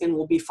indexed and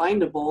will be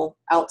findable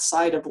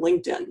outside of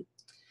LinkedIn.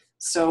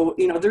 So,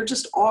 there are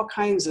just all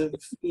kinds of,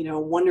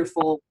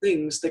 wonderful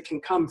things that can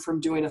come from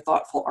doing a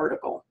thoughtful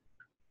article.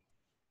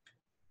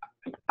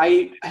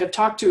 I have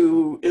talked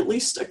to at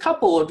least a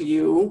couple of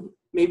you,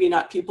 maybe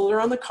not people that are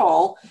on the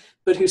call,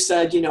 but who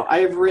said, I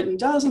have written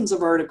dozens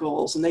of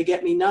articles and they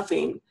get me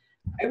nothing.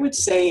 I would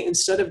say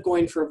instead of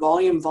going for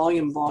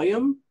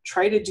volume,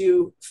 try to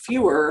do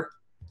fewer,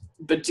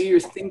 but do your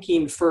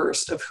thinking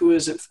first of who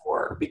is it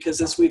for?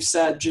 Because as we've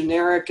said,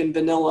 generic and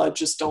vanilla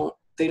just don't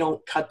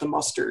cut the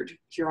mustard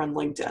here on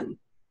LinkedIn.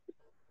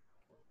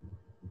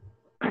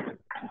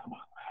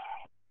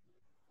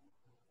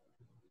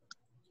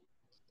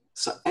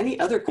 So any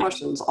other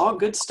questions? All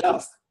good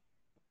stuff.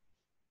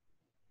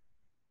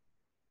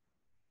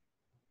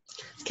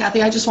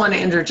 Kathy, I just want to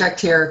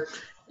interject here.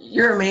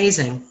 You're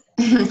amazing.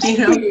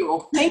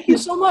 Thank you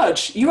so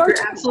much. You're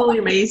absolutely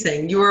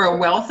amazing. You are a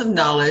wealth of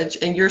knowledge,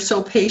 and you're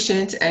so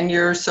patient, and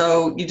you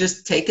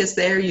just take us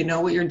there. You know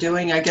what you're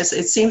doing. I guess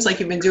it seems like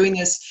you've been doing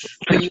this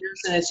for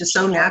years, and it's just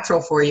so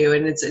natural for you,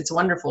 and it's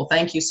wonderful.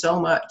 Thank you so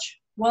much.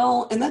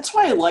 Well, and that's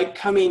why I like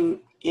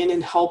coming in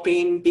and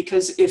helping,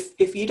 because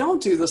if you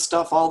don't do the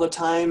stuff all the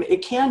time,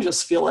 it can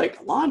just feel like,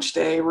 launch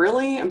day,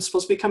 really? I'm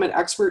supposed to become an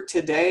expert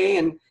today,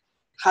 and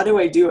how do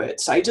I do it?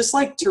 So I just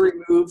like to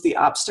remove the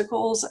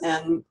obstacles,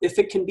 and if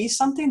it can be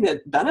something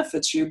that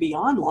benefits you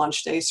beyond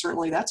launch day,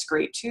 certainly that's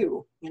great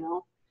too, you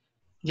know?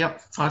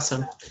 Yep.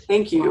 Awesome.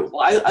 Thank you.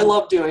 Well, I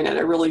love doing it.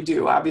 I really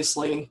do,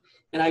 obviously.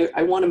 And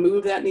I want to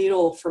move that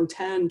needle from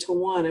 10 to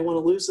 1. I want to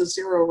lose a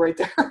 0 right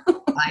there.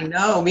 I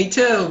know. Me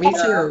too. Me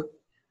too.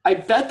 I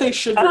bet they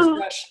should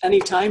refresh any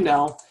time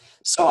now.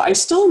 So I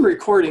still am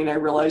recording, I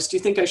realize. Do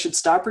you think I should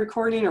stop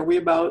recording? Are we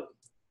about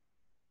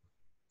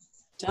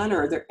done,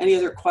 or are there any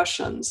other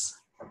questions?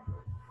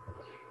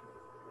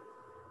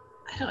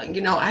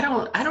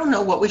 I don't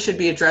know what we should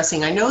be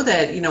addressing. I know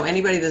that,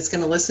 anybody that's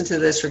going to listen to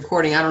this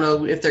recording, I don't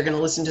know if they're going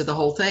to listen to the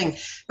whole thing,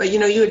 but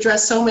you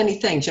address so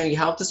many things. You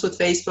helped us with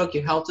Facebook,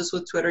 you helped us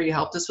with Twitter, you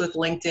helped us with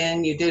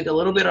LinkedIn, you did a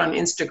little bit on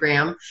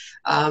Instagram.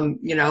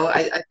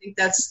 I think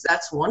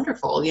that's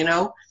wonderful.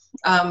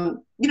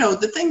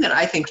 The thing that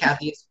I think,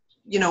 Kathy, is,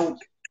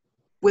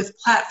 with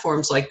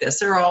platforms like this,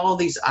 there are all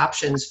these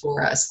options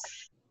for us.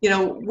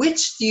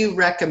 Which do you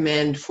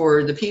recommend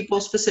for the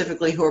people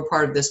specifically who are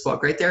part of this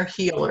book, right? They're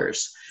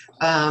healers,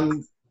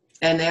 and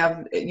they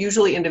have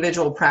usually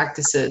individual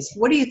practices.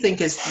 What do you think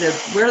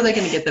where are they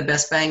going to get the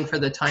best bang for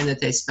the time that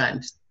they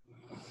spend?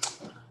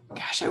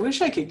 Gosh, I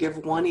wish I could give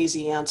one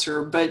easy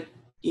answer, but,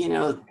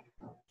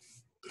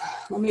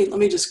 let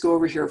me just go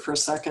over here for a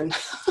second.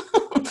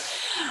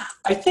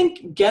 I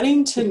think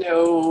getting to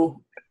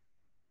know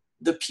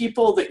the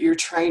people that you're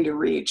trying to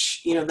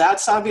reach,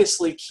 that's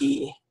obviously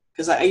key.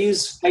 Because I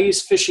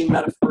use fishing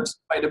metaphors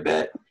quite a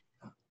bit.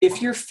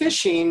 If you're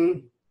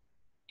fishing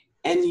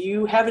and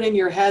you have it in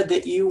your head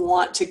that you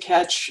want to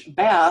catch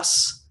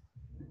bass,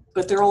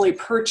 but they're only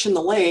perch in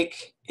the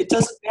lake, it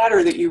doesn't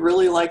matter that you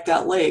really like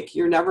that lake.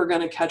 You're never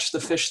going to catch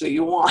the fish that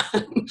you want.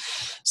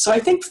 So I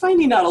think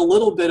finding out a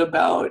little bit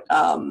about,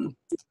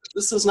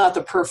 this is not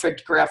the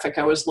perfect graphic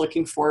I was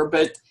looking for,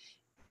 but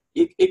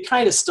it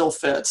kind of still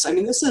fits. I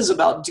mean, this is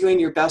about doing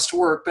your best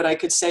work, but I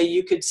could say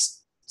you could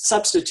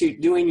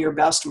substitute doing your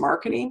best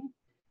marketing.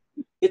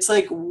 It's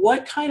like,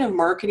 what kind of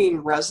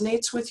marketing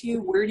resonates with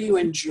you? Where do you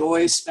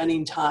enjoy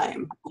spending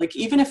time? Like,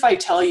 even if I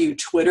tell you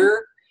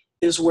Twitter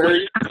is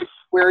where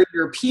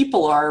your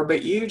people are,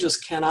 but you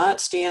just cannot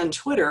stand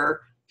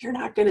Twitter, you're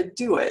not going to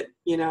do it.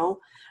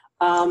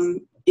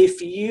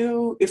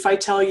 If I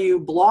tell you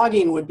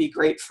blogging would be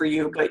great for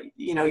you, but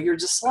you're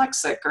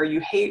dyslexic or you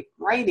hate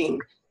writing,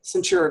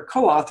 since you're a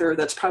co-author,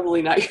 that's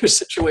probably not your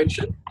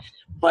situation.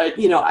 But,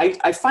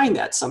 I find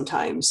that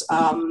sometimes.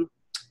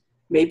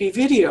 Maybe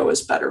video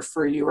is better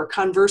for you. Or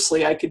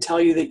conversely, I could tell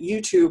you that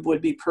YouTube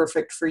would be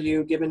perfect for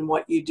you given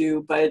what you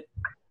do, but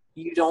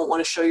you don't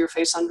want to show your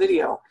face on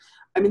video.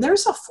 I mean,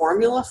 there's a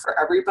formula for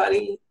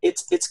everybody.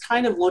 It's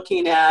kind of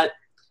looking at,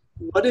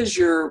 what does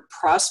your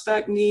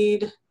prospect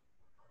need?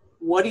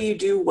 What do you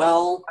do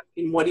well?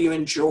 And what do you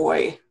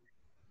enjoy?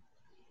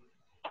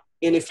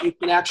 And if you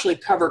can actually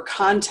cover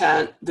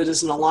content that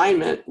is in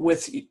alignment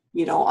with,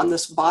 on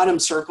this bottom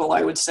circle,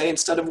 I would say,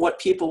 instead of what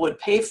people would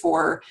pay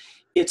for,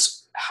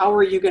 it's how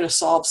are you going to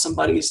solve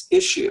somebody's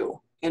issue,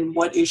 and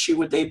what issue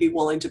would they be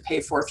willing to pay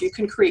for? If you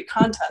can create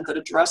content that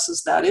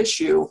addresses that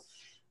issue,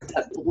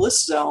 that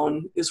bliss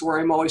zone is where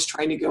I'm always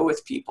trying to go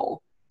with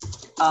people.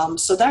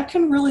 So that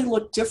can really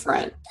look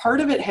different. Part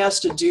of it has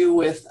to do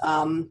with,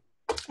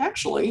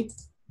 actually,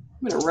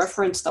 I'm going to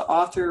reference the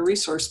author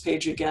resource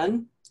page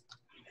again.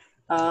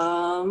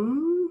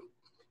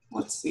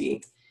 Let's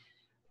see.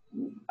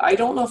 I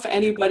don't know if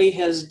anybody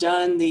has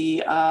done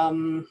the,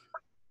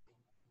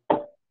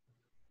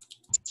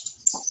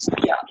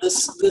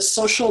 this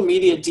social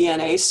media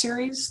DNA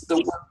series, the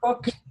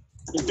workbook.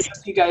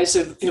 If you guys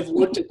have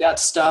looked at that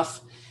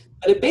stuff,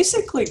 but it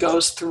basically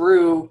goes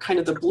through kind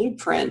of the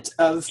blueprint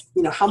of,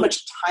 how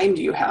much time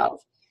do you have?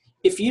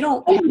 If you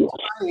don't have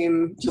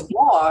time to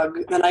blog,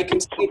 then I can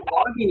say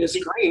blogging is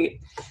great,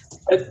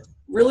 but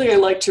really I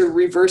like to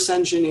reverse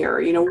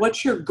engineer.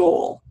 What's your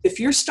goal? If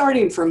you're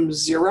starting from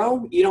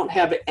zero, you don't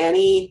have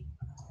any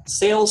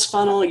sales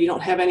funnel, you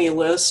don't have any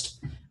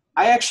list,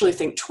 I actually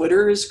think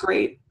Twitter is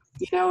great.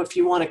 If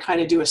you want to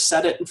kind of do a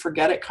set it and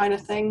forget it kind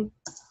of thing.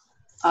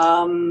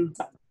 I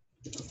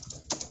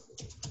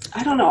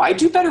don't know. I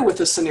do better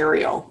with a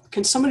scenario.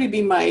 Can somebody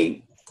be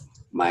my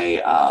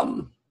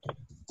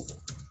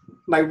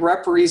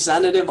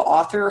representative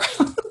author?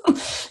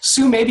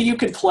 Sue, maybe you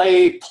could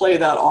play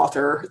that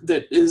author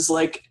that is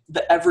like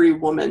the every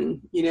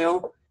woman,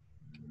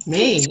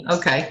 Me?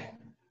 Okay.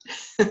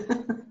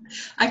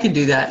 I can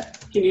do that.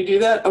 Can you do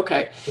that?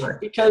 Okay. Sure.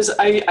 Because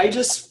I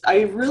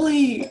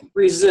really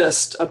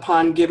resist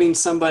upon giving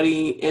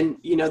somebody, and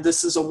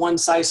this is a one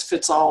size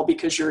fits all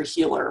because you're a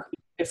healer.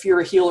 If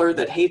you're a healer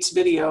that hates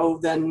video,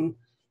 then,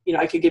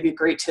 I could give you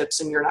great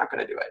tips and you're not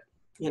going to do it,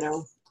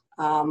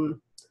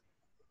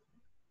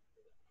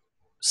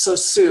 So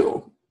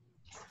Sue,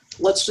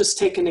 let's just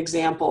take an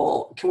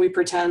example. Can we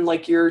pretend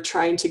like you're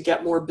trying to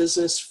get more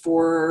business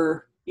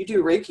you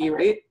do Reiki,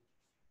 right?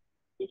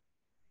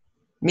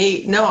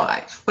 Me? No,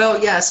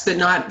 well, yes, but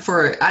not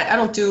for, I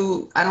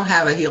don't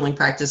have a healing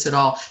practice at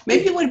all.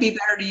 Maybe it would be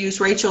better to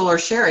use Rachel or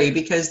Sherry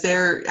because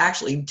they're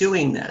actually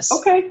doing this.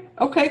 Okay.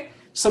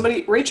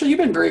 Somebody, Rachel, you've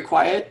been very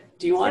quiet.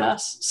 Do you want to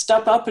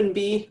step up and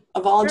be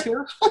a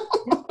volunteer?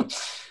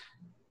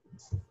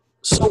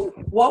 So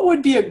what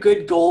would be a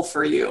good goal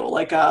for you?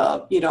 Like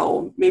a,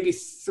 maybe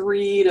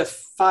 3 to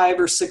 5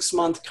 or 6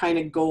 month kind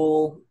of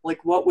goal.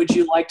 Like what would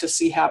you like to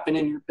see happen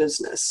in your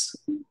business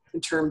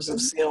in terms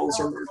of sales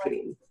or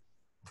marketing?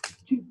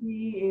 To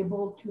be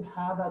able to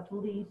have at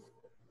least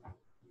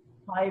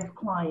 5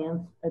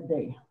 clients a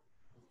day.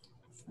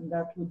 And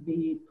that would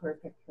be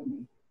perfect for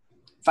me.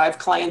 5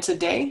 clients a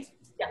day?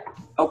 Yeah.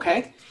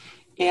 Okay.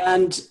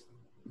 And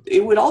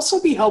it would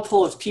also be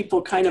helpful if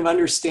people kind of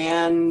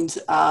understand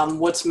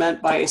what's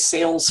meant by a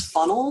sales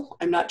funnel.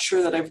 I'm not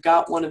sure that I've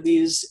got one of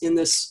these in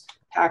this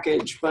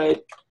package,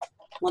 but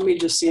let me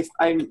just see if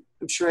I'm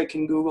sure I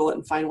can Google it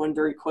and find one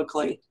very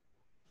quickly.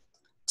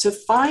 To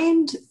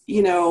find,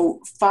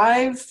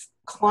 5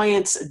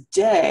 clients a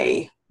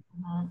day,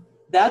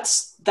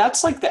 that's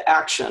like the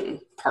action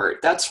part.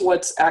 That's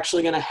what's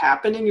actually going to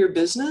happen in your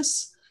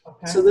business.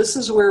 Okay. So this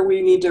is where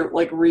we need to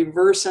like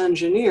reverse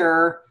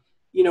engineer,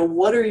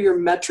 what are your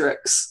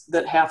metrics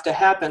that have to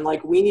happen?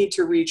 Like we need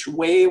to reach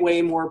way,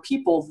 way more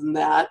people than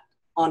that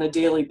on a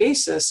daily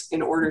basis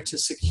in order to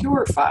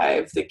secure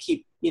 5 that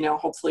keep,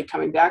 hopefully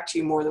coming back to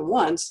you more than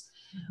once.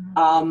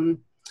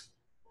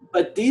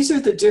 But these are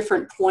the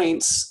different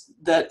points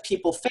that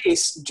people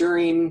face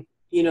during,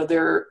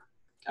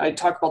 I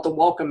talk about the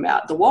welcome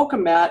mat. The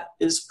welcome mat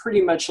is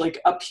pretty much like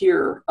up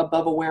here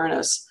above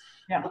awareness.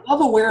 Yeah.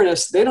 Above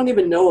awareness, they don't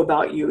even know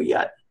about you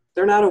yet.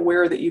 They're not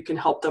aware that you can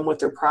help them with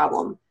their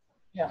problem.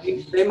 Yeah.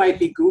 They might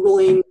be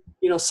Googling,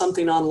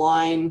 something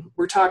online.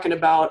 We're talking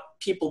about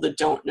people that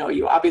don't know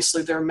you.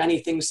 Obviously, there are many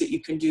things that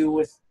you can do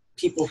with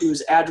people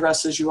whose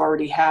addresses you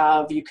already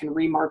have. You can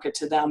remarket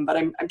to them. But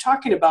I'm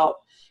talking about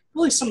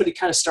really somebody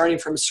kind of starting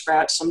from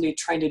scratch, somebody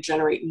trying to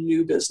generate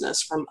new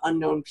business from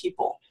unknown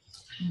people.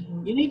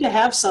 Mm-hmm. You need to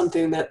have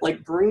something that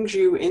like brings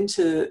you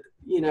into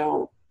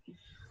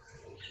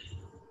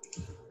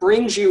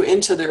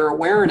their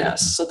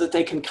awareness so that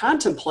they can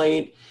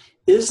contemplate,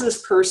 is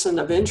this person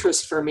of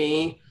interest for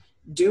me?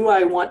 Do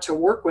I want to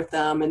work with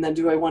them? And then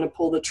do I want to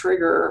pull the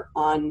trigger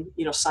on,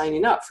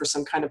 signing up for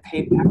some kind of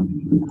paid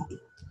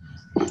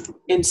package?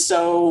 And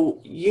so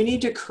you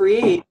need to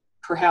create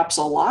perhaps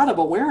a lot of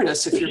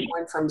awareness if you're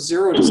going from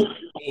 0 to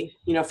 60.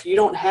 If you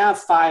don't have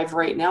 5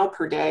 right now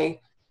per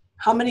day,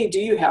 how many do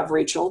you have,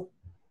 Rachel?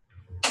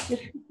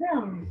 It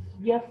depends.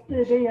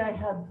 Yesterday I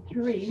had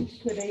 3.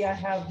 Today I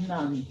have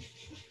none.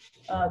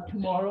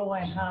 Tomorrow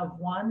I have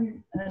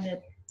 1, and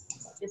it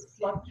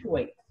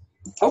fluctuates.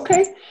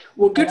 Okay.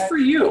 Well, good for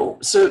you.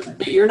 So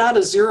you're not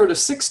a 0 to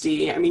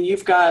 60. I mean,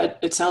 you've got,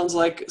 it sounds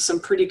like some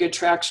pretty good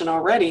traction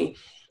already.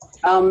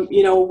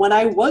 When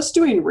I was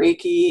doing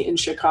Reiki in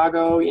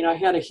Chicago, I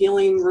had a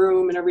healing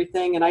room and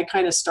everything. And I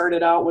kind of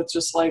started out with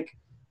just like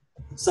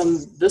some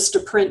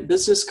Vistaprint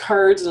business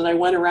cards. And I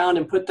went around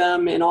and put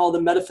them in all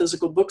the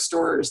metaphysical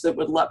bookstores that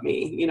would let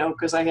me,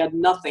 because I had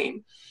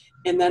nothing.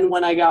 And then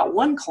when I got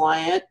one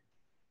client,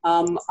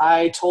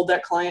 I told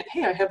that client,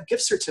 hey, I have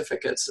gift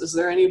certificates. Is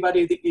there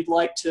anybody that you'd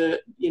like to,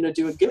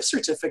 do a gift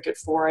certificate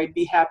for? I'd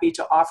be happy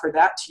to offer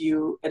that to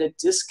you at a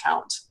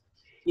discount.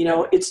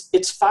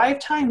 It's 5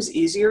 times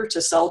easier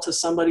to sell to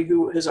somebody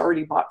who has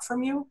already bought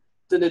from you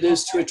than it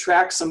is to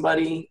attract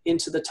somebody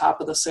into the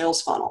top of the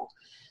sales funnel.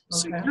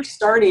 So you're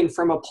starting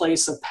from a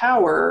place of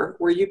power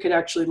where you could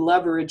actually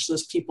leverage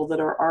those people that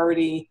are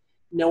already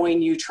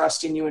knowing you,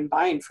 trusting you, and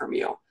buying from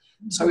you.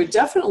 So I would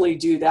definitely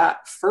do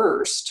that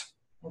first.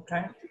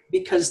 Okay.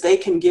 Because they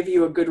can give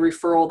you a good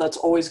referral. That's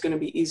always going to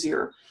be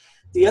easier.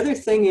 The other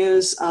thing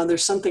is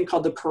there's something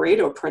called the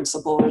Pareto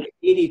principle, or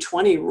the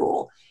 80-20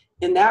 rule.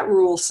 And that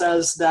rule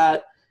says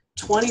that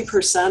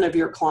 20% of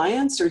your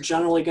clients are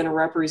generally going to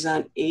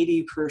represent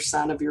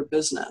 80% of your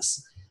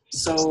business.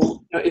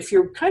 So if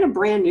you're kind of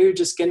brand new,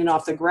 just getting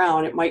off the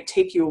ground, it might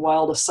take you a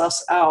while to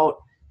suss out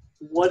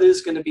what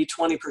is going to be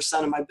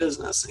 20% of my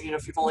business.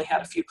 If you've only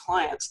had a few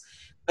clients.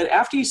 But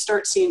after you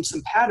start seeing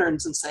some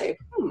patterns and say,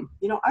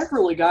 I've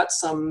really got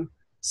some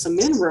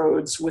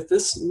inroads with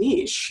this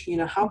niche,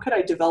 how could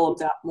I develop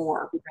that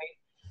more, right?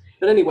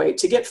 But anyway,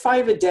 to get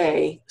 5 a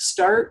day,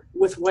 start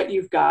with what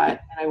you've got.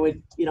 And I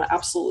would,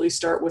 absolutely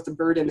start with the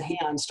bird in the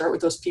hand. Start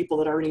with those people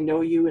that already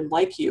know you and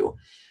like you.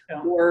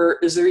 Yeah. Or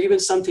is there even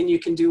something you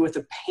can do with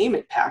a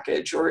payment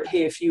package? Or,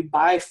 hey, if you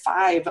buy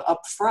 5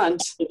 up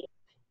front,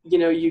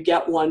 you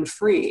get 1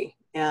 free.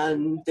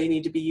 And they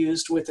need to be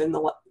used within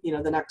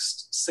the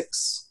next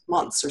 6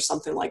 months or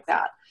something like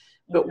that.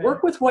 But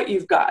work with what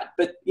you've got.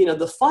 But,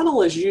 the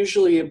funnel is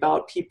usually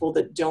about people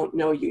that don't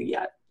know you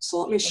yet. So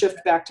let me shift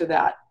back to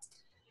that.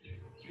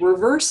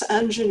 Reverse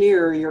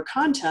engineer your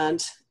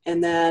content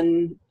and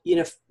then,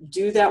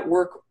 do that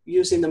work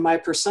using the My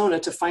Persona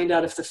to find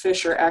out if the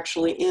fish are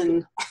actually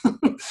in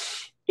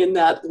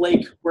that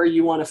lake where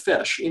you want to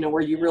fish,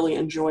 where you really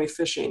enjoy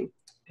fishing.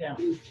 Yeah.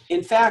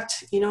 In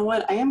fact, you know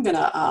what? I am going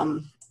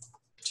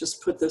to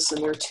just put this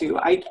in there too.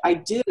 I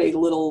did a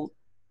little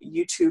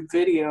YouTube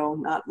video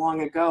not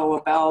long ago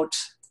about,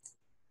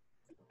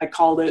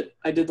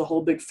 I did the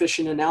whole big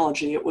fishing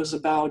analogy. It was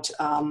about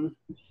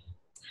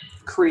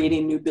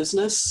creating new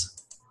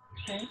business.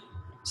 Okay.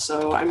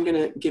 So I'm going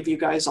to give you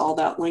guys all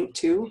that link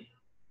too.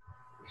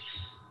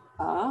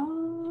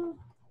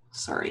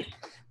 Sorry.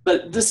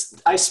 But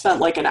I spent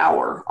like an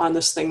hour on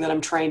this thing that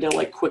I'm trying to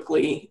like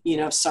quickly,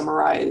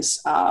 summarize.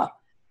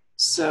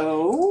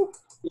 So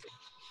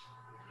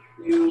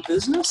new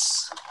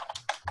business.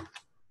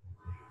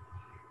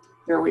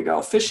 There we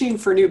go. Fishing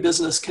for new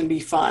business can be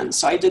fun.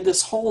 So I did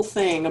this whole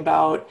thing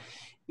about,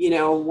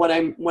 what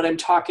I'm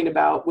talking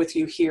about with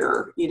you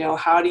here.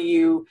 How do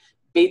you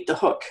bait the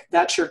hook?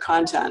 That's your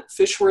content.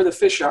 Fish where the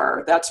fish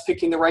are. That's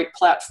picking the right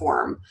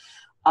platform.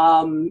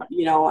 How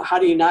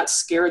do you not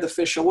scare the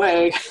fish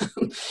away?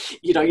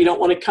 You don't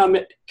want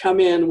to come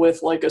in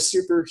with like a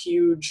super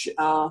huge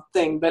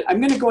thing, but I'm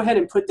going to go ahead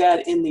and put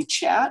that in the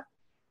chat.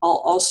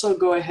 I'll also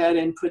go ahead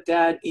and put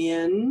that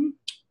in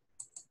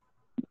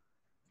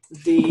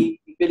the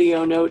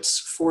video notes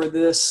for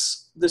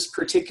this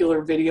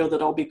particular video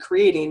that I'll be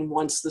creating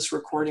once this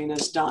recording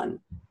is done.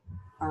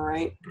 All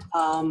right.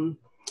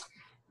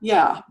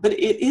 Yeah, but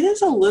it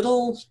is a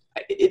little,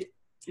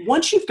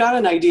 once you've got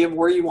an idea of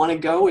where you want to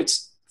go,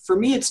 for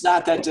me, it's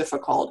not that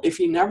difficult. If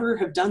you never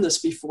have done this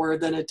before,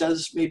 then it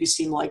does maybe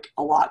seem like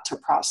a lot to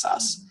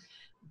process.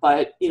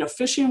 But,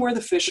 fishing where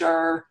the fish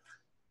are,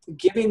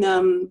 giving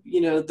them,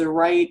 the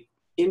right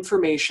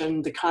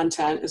information, the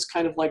content is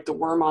kind of like the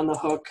worm on the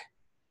hook.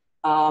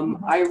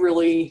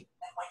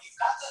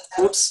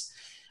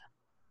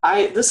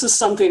 This is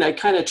something I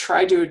kind of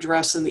tried to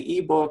address in the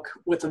ebook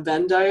with a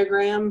Venn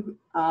diagram.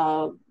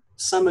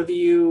 Some of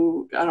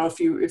you, I don't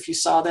know if you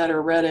saw that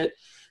or read it,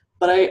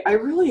 but I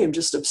really am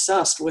just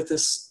obsessed with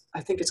this.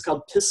 I think it's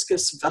called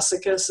Piscis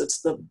vesicus.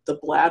 It's the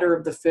bladder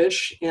of the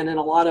fish. And in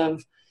a lot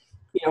of,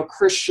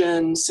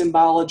 Christian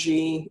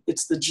symbology,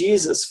 it's the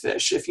Jesus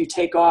fish. If you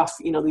take off,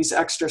 these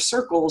extra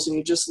circles and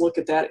you just look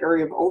at that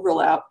area of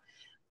overlap,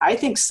 I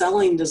think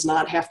selling does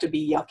not have to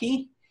be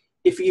yucky.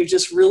 If you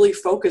just really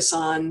focus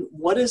on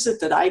what is it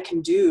that I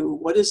can do?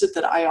 What is it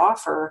that I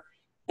offer?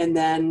 And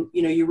then,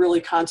 you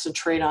really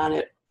concentrate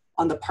on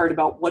the part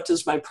about what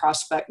does my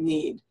prospect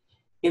need?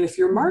 And if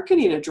your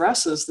marketing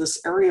addresses this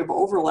area of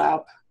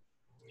overlap,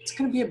 it's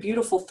going to be a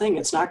beautiful thing.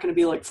 It's not going to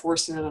be like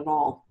forcing it at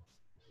all.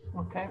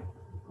 Okay.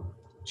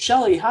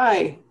 Shelly,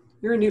 hi.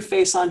 You're a new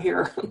face on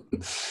here.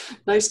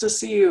 Nice to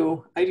see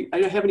you. I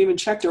haven't even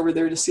checked over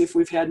there to see if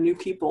we've had new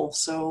people.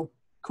 So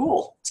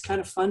cool. It's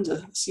kind of fun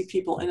to see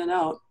people in and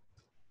out.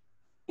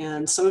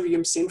 And some of you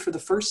I'm seeing for the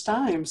first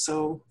time.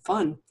 So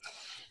fun.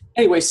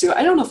 Anyway, Sue,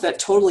 I don't know if that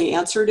totally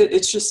answered it.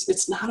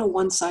 It's not a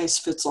one size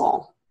fits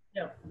all.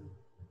 Yeah.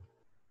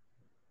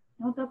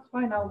 No, that's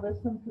fine. I'll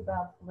listen to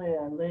that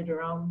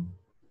later on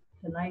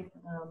tonight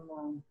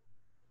and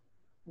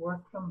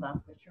work from that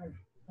for sure.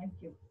 Thank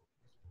you.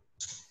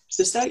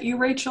 Is that you,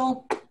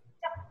 Rachel? Yeah.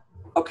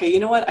 Okay, you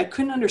know what? I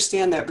couldn't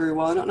understand that very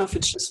well. I don't know if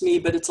it's just me,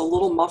 but it's a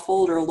little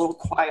muffled or a little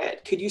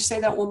quiet. Could you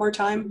say that one more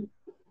time?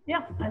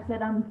 Yeah, I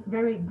said I'm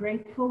very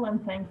grateful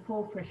and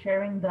thankful for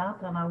sharing that,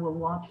 and I will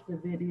watch the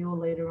video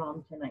later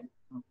on tonight.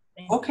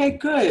 Okay,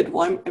 good.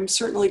 Well, I'm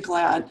certainly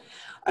glad.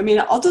 I mean,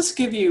 I'll just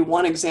give you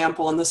one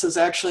example, and this is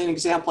actually an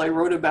example I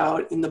wrote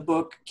about in the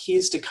book,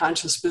 Keys to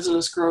Conscious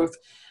Business Growth.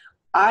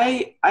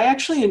 I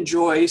actually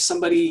enjoy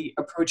somebody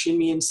approaching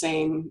me and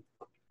saying,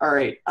 all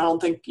right, I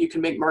don't think you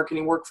can make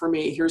marketing work for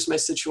me. Here's my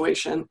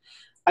situation.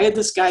 I had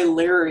this guy,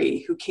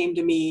 Larry, who came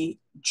to me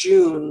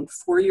June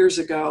 4 years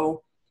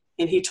ago,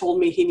 and he told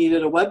me he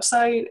needed a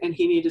website and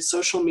he needed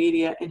social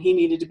media and he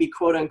needed to be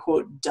quote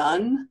unquote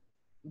done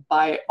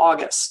by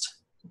August.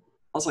 I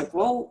was like,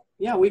 well,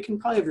 yeah, we can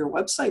probably have your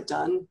website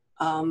done.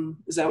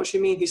 Is that what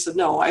you mean? He said,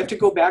 no, I have to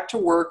go back to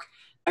work.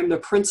 I'm the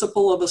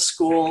principal of a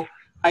school.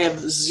 I have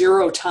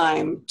zero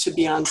time to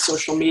be on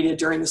social media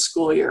during the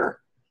school year.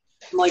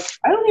 I'm like,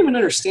 I don't even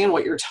understand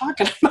what you're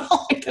talking about.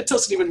 Like, that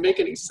doesn't even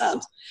make any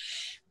sense.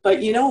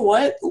 But you know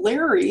what?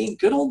 Larry,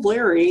 good old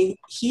Larry,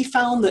 he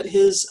found that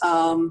his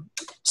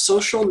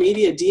social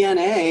media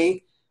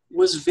DNA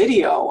was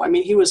video. I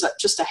mean, he was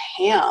just a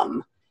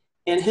ham.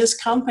 And his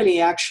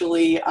company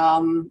actually,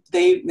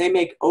 they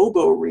make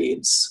oboe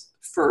reeds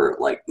for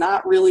like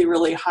not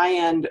really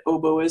high-end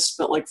oboists,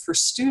 but like for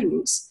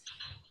students.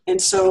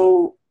 And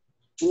so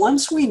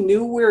once we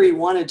knew where he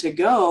wanted to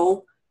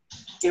go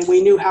and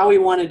we knew how he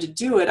wanted to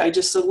do it, I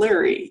just said,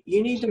 Larry,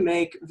 you need to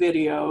make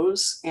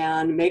videos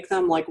and make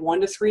them like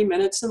 1 to 3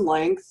 minutes in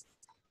length.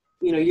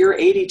 You know, your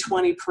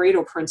 80-20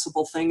 Pareto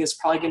principle thing is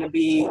probably going to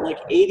be like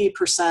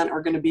 80%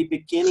 are going to be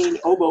beginning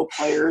oboe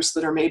players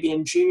that are maybe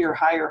in junior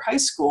high or high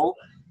school.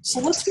 So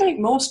let's make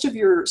most of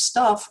your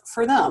stuff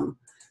for them.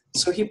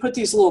 So he put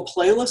these little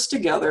playlists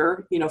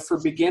together, you know, for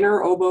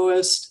beginner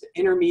oboist,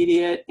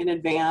 intermediate, and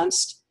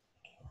advanced.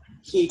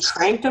 He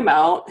cranked them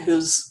out.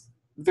 His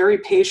very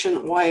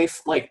patient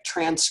wife like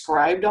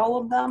transcribed all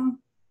of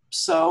them.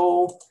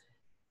 So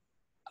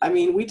I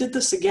mean, we did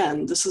this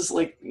again. This is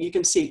like, you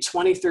can see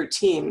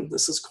 2013.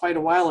 This is quite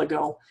a while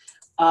ago.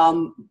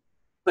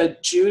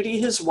 But Judy,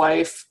 his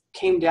wife,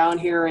 came down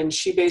here and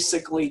she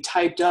basically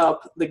typed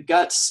up the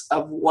guts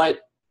of what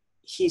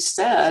he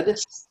said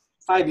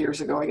 5 years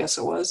ago, I guess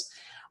it was.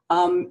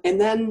 And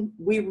then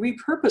we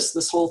repurposed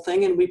this whole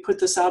thing and we put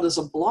this out as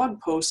a blog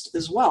post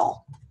as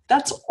well.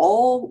 That's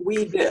all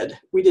we did.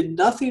 We did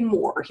nothing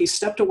more. He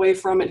stepped away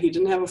from it. He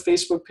didn't have a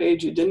Facebook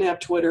page. He didn't have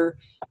Twitter.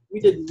 We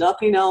did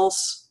nothing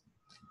else.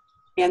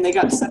 And they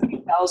got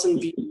 70,000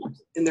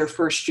 views in their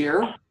first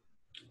year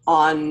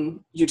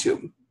on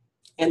YouTube.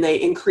 And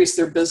they increased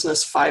their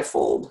business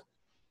fivefold.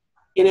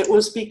 And it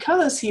was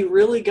because he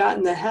really got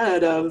in the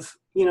head of,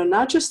 you know,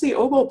 not just the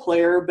oboe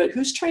player, but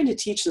who's trying to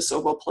teach this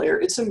oboe player?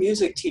 It's a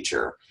music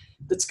teacher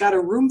that's got a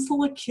room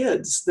full of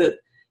kids that,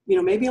 you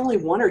know, maybe only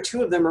one or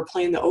two of them are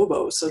playing the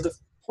oboe. So the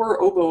poor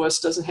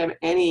oboist doesn't have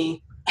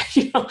any,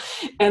 you know,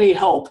 any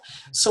help.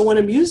 So when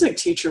a music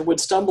teacher would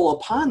stumble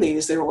upon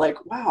these, they were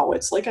like, wow,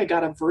 it's like I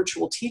got a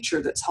virtual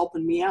teacher that's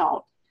helping me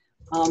out.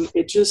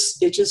 It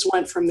just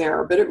went from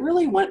there, but it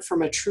really went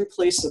from a true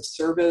place of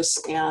service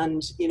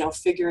and, you know,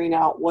 figuring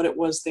out what it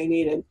was they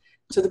needed.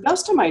 To the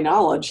best of my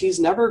knowledge, he's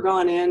never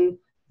gone in,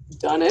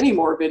 done any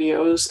more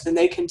videos, and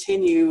they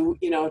continue,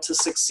 you know, to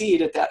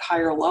succeed at that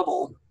higher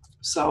level.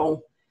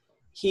 So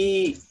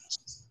he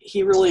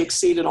really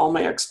exceeded all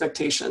my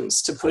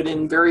expectations to put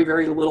in very,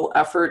 very little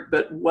effort,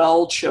 but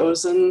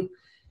well-chosen,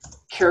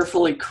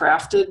 carefully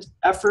crafted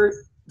effort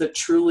that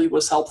truly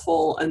was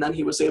helpful. And then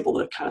he was able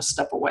to kind of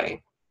step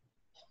away.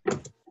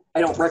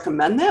 I don't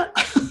recommend that,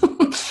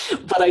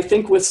 but I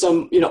think with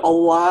some, you know, a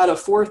lot of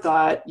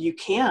forethought, you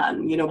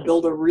can, you know,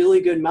 build a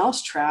really good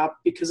mousetrap,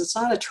 because it's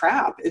not a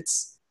trap.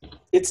 It's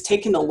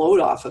taking the load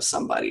off of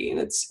somebody, and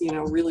it's, you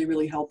know, really,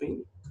 really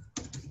helping.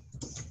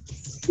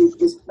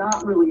 It's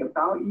not really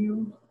about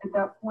you at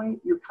that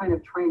point. You're kind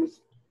of trying to.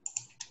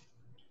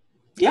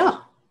 Yeah,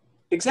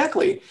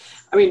 exactly.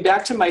 I mean,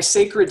 back to my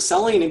sacred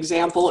selling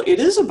example, it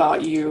is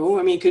about you.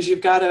 I mean, because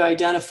you've got to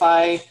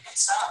identify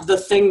the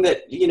thing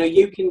that, you know,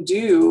 you can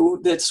do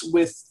that's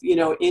with, you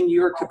know, in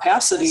your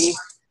capacity,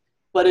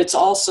 but it's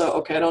also,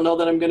 okay, I don't know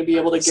that I'm going to be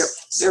able to get,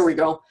 there we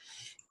go.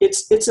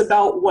 It's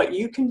about what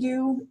you can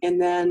do,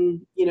 and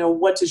then, you know,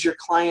 what does your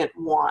client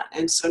want?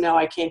 And so now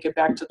I can't get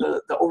back to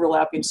the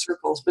overlapping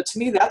circles, but to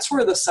me, that's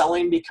where the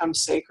selling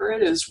becomes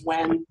sacred, is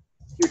when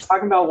you're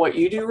talking about what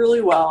you do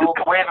really well.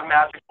 Wave a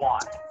magic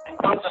wand.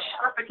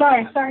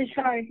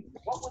 Sorry.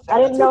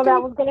 I didn't know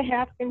that was going to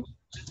happen.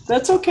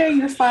 That's okay.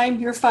 You're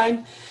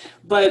fine.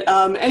 But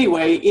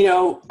anyway, you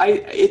know,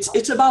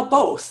 it's about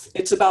both.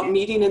 It's about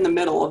meeting in the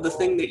middle of the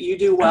thing that you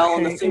do well,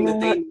 and the thing that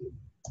they.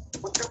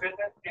 What's your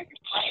business? If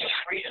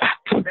you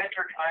spend your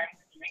time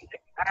doing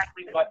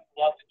exactly what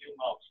you love to do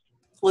most.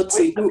 Let's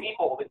see. The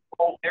people that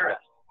hold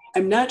dearest.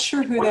 I'm not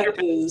sure who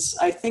that is.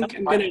 I think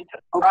I'm gonna.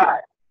 Okay.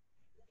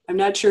 I'm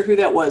not sure who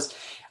that was.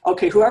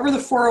 Okay, whoever the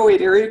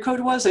 408 area code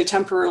was, I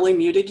temporarily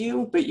muted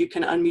you, but you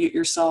can unmute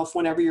yourself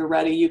whenever you're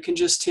ready. You can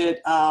just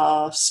hit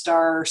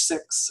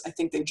 *6. I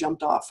think they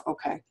jumped off.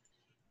 Okay.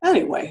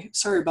 Anyway,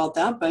 sorry about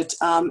that, but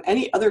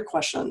any other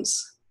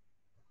questions?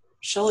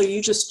 Shelley,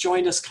 you just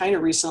joined us kind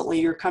of recently.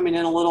 You're coming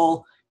in a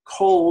little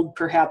cold,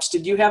 perhaps.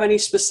 Did you have any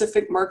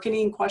specific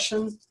marketing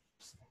questions?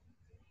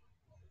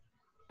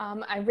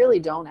 I really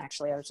don't,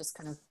 actually. I was just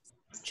kind of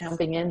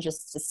jumping in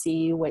just to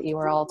see what you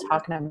were all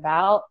talking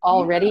about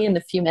already in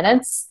the few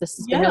minutes. This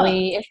has been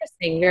really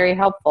interesting, very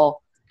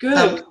helpful.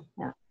 Good.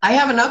 I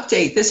have an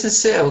update. This is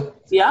Sue.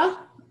 Yeah?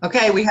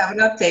 Okay, we have an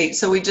update.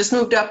 So we just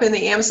moved up in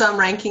the Amazon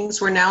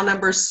rankings. We're now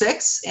number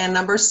 6 and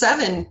number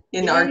 7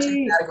 in our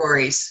 2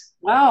 categories.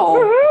 Wow.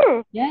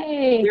 Woohoo!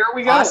 Yay. There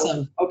we go.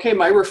 Awesome. Okay,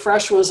 my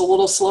refresh was a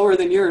little slower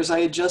than yours.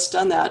 I had just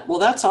done that. Well,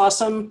 that's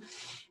awesome.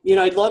 You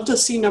know, I'd love to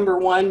see number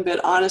 1, but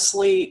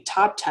honestly,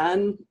 top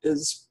 10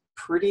 is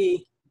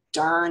pretty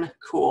darn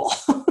cool.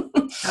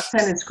 Top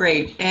 10 is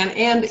great.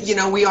 And you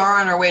know, we are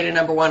on our way to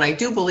number 1. I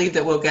do believe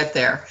that we'll get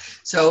there.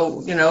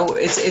 So, you know,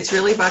 it's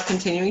really about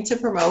continuing to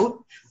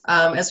promote.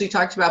 As we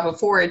talked about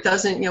before, it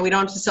doesn't, you know, we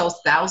don't have to sell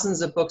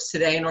thousands of books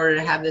today in order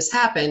to have this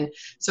happen.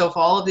 So if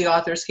all of the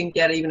authors can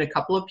get even a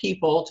couple of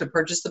people to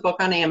purchase the book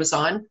on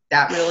Amazon,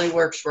 that really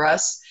works for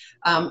us.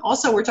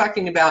 Also, we're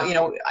talking about, you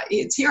know,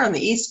 it's here on the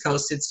East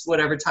Coast. It's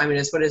whatever time it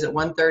is. What is it?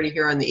 1:30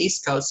 here on the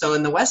East Coast. So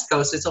in the West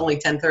Coast, it's only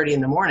 10:30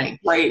 in the morning.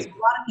 Right. So a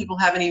lot of people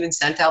haven't even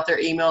sent out their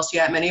emails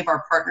yet. Many of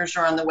our partners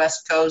are on the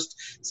West Coast.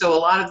 So a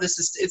lot of this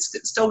it's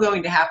still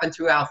going to happen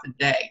throughout the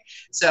day.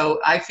 So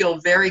I feel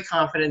very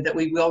confident that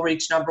we will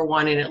reach number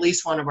 1 in at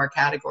least one of our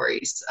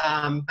categories.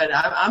 But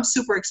I'm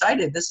super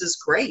excited. This is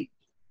great.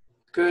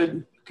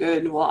 Good.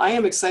 Well, I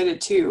am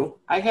excited too.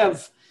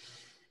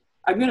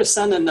 I'm going to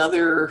send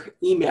another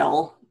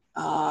email.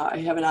 I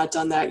have not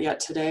done that yet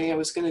today. I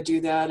was going to do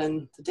that,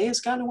 and the day has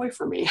gotten away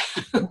from me.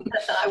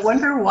 I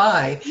wonder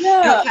why.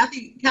 Yeah. You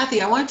know,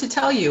 Kathy, I wanted to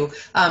tell you,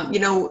 you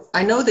know,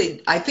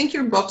 I think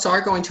your books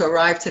are going to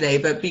arrive today,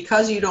 but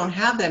because you don't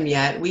have them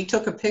yet, we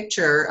took a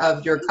picture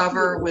of your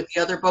cover with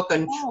the other book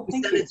and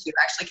we sent it to you.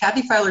 Actually,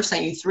 Kathy Filer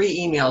sent you 3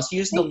 emails.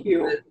 Use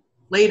the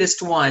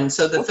latest one.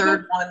 So the Okay.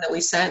 third one that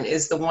we sent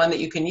is the one that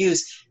you can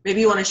use.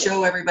 Maybe you want to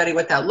show everybody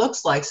what that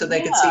looks like so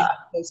they can see how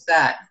to post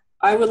that.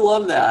 I would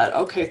love that.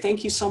 Okay,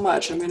 thank you so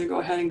much. I'm going to go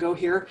ahead and go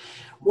here.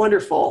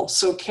 Wonderful.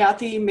 So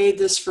Kathy made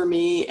this for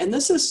me, and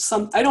this is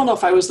I don't know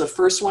if I was the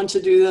first one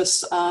to do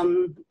this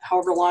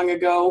however long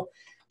ago,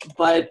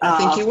 but I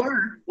think you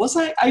were. Was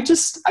I?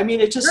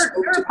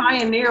 You're a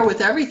pioneer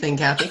with everything,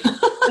 Kathy.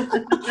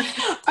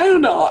 I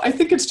don't know. I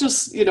think it's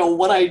just,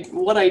 what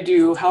I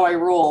do, how I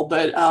roll.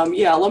 But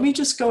yeah, let me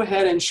just go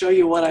ahead and show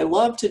you what I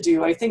love to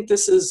do. I think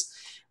this is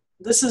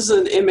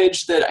an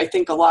image that I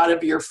think a lot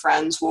of your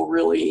friends will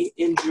really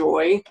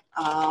enjoy.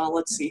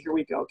 Let's see, here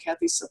we go.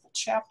 Kathy's Simple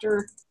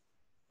Chapter.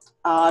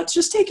 It's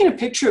just taking a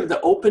picture of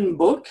the open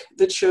book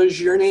that shows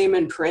your name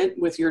in print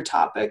with your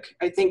topic.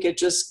 I think it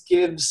just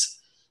gives,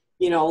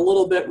 a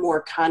little bit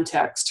more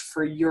context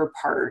for your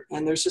part.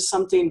 And there's just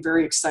something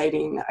very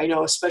exciting. I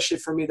know, especially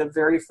for me, the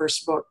very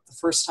first book, the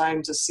first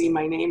time to see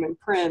my name in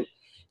print,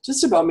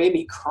 just about made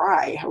me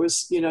cry. I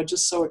was,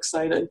 just so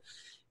excited.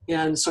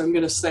 And so I'm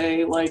going to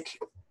say,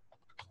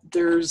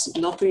 there's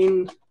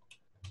nothing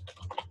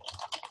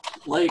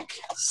like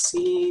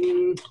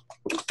seeing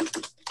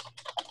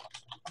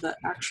the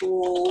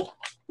actual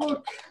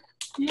book.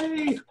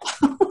 Yay.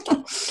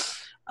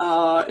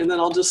 And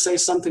then I'll just say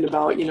something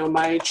about,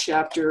 my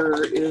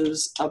chapter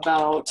is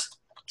about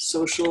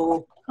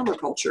social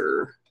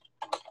permaculture.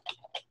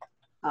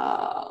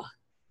 The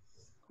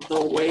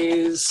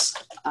ways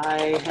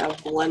I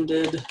have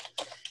blended,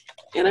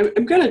 and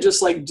I'm going to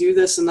just do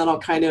this, and then I'll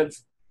kind of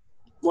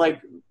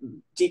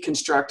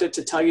deconstruct it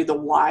to tell you the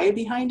why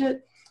behind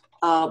it.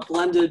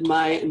 Blended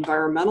my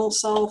environmental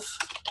self,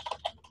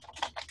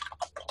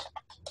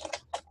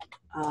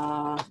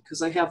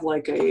 because I have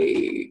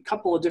a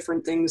couple of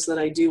different things that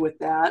I do with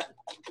that.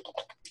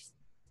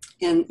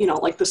 And,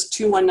 this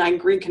 219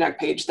 Green Connect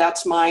page,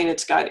 that's mine.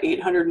 It's got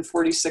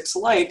 846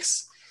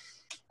 likes.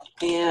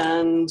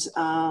 And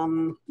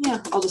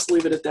yeah, I'll just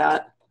leave it at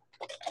that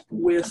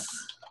with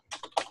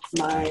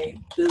my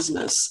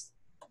business,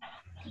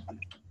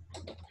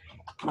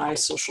 my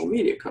social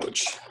media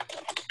coach.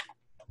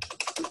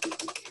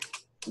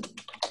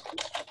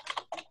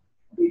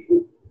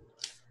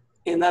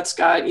 And that's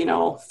got,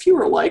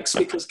 fewer likes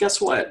because guess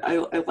what? I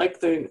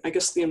like I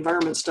guess the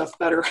environment stuff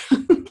better.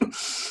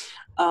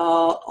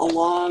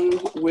 Along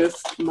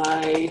with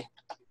my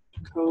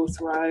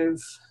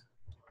Co-Thrive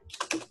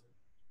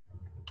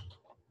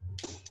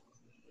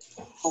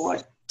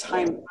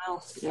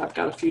yeah, I've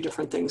got a few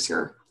different things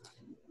here.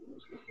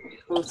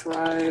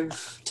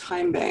 Co-Thrive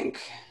Time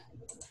Bank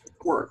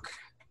work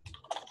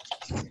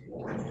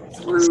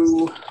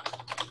through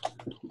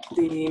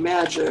the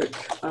magic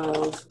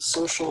of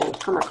social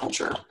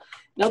permaculture.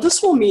 Now,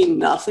 this will mean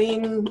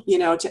nothing,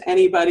 to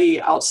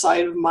anybody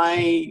outside of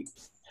my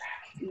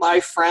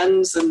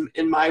friends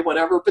and my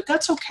whatever, but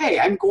that's okay.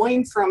 I'm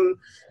going from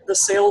the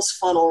sales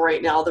funnel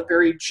right now, the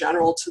very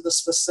general to the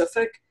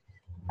specific.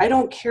 I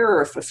don't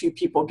care if a few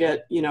people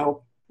get,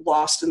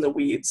 lost in the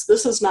weeds.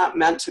 This is not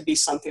meant to be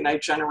something I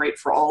generate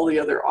for all the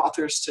other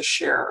authors to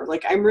share.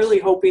 I'm really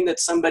hoping that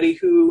somebody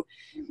who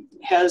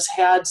has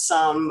had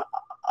some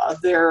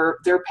their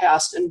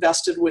past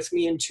invested with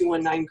me in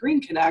 219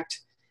 Green Connect,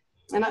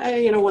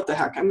 and what the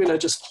heck, I'm going to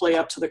just play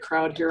up to the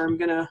crowd here. I'm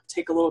going to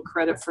take a little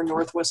credit for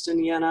Northwest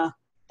Indiana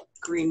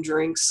Green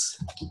Drinks.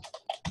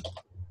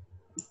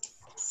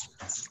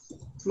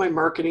 My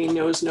marketing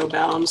knows no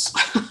bounds.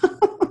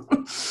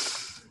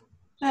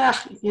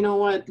 You know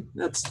what?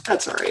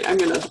 That's all right. I'm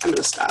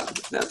gonna stop.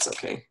 That's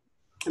okay.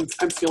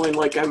 I'm feeling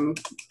like I'm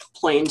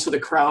playing to the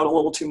crowd a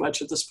little too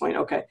much at this point.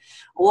 Okay.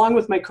 Along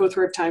with my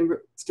Co-Thrive Time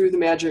through the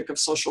magic of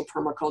social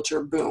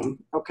permaculture.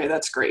 Boom. Okay,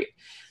 that's great.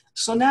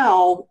 So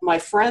now my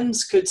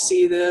friends could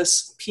see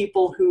this.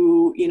 People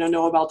who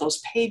know about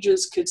those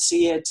pages could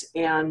see it,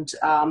 and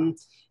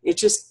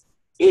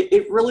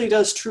it really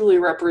does truly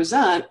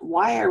represent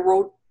why I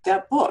wrote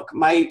that book.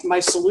 My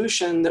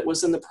solution that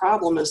was in the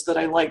problem is that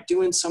I like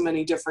doing so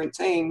many different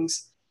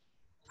things.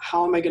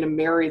 How am I going to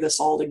marry this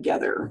all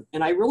together?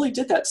 And I really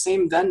did that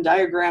same Venn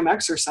diagram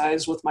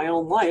exercise with my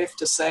own life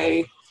to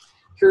say,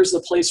 here's the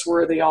place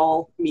where they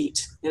all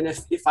meet. And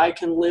if I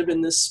can live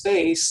in this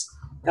space,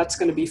 that's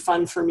going to be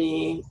fun for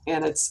me.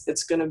 And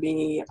it's going to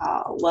be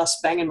less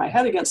banging my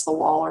head against the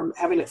wall or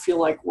having it feel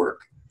like work.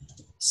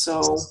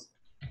 So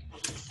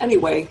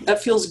anyway,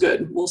 that feels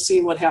good. We'll see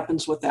what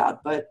happens with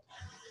that. But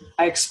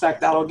I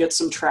expect that'll get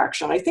some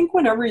traction. I think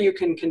whenever you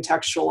can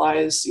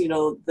contextualize,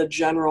 the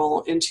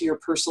general into your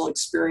personal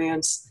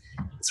experience,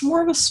 it's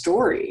more of a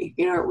story.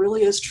 It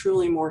really is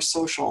truly more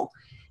social.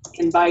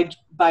 And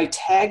by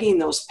tagging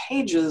those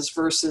pages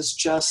versus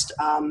just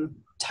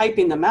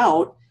typing them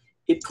out,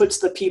 it puts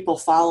the people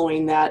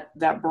following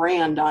that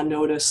brand on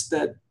notice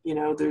that,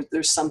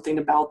 there's something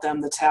about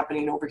them that's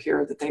happening over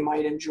here that they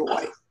might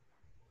enjoy.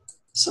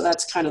 So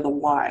that's kind of the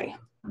why.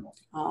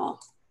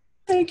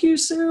 Thank you,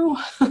 Sue.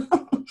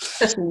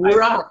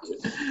 Rock.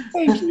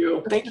 Thank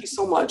you. Thank you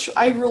so much.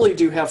 I really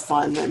do have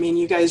fun. I mean,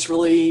 you guys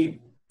really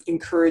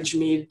encourage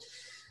me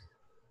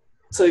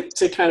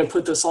to kind of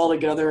put this all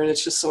together, and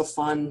it's just so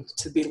fun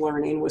to be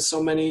learning with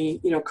so many,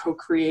 you know,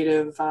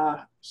 co-creative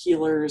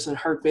healers and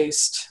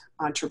heart-based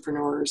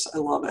entrepreneurs. I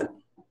love it.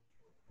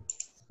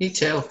 Me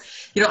too.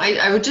 You know,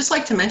 I would just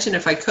like to mention,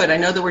 if I could, I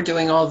know that we're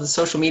doing all the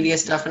social media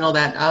stuff and all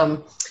that.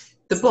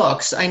 The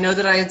books, I know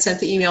that I had sent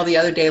the email the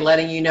other day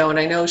letting you know, and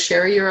I know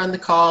Sherry, you're on the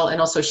call,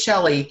 and also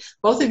Shelly,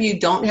 both of you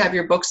don't have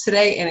your books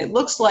today, and it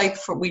looks like,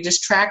 we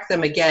just tracked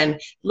them again,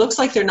 it looks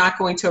like they're not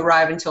going to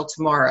arrive until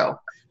tomorrow.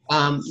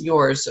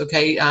 Yours,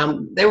 okay?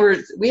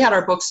 We had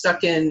our books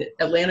stuck in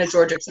Atlanta,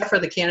 Georgia, except for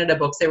the Canada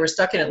books. They were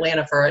stuck in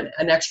Atlanta for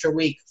an extra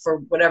week. For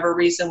whatever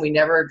reason, we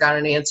never got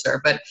an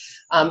answer, but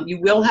you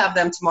will have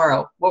them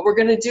tomorrow. What we're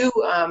gonna do,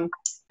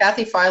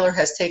 Kathy Filer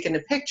has taken a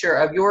picture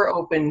of your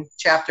open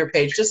chapter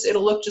page.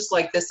 It'll look just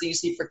like this that you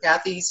see for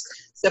Kathy's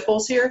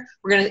Sipples here.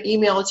 We're gonna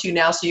email it to you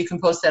now so you can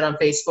post that on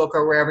Facebook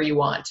or wherever you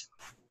want.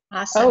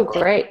 Awesome. Oh,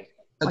 great.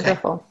 Okay.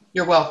 Wonderful.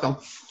 You're welcome.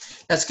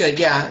 That's good.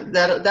 Yeah,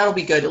 that'll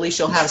be good. At least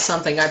you'll have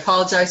something. I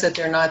apologize that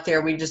they're not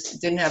there. We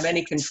just didn't have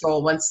any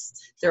control. Once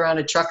they're on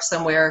a truck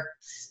somewhere,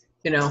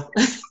 you know,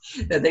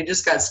 that they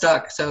just got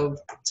stuck. So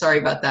sorry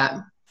about that.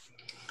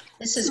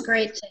 This is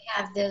great to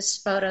have this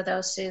photo,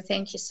 though, Sue.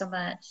 Thank you so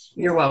much.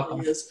 You're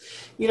welcome.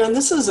 You know, and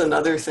this is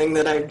another thing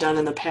that I've done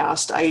in the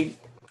past. I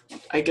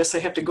guess I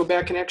have to go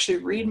back and actually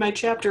read my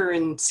chapter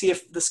and see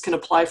if this can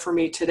apply for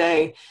me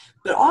today.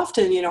 But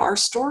often, you know, our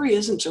story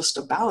isn't just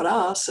about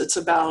us. It's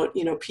about,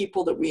 you know,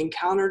 people that we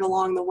encountered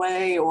along the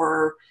way,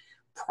 or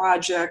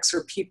projects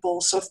or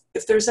people. So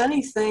if there's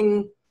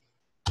anything,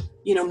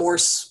 you know, more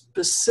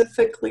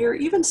specifically, or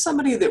even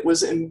somebody that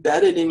was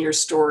embedded in your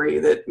story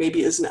that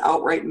maybe isn't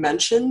outright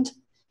mentioned,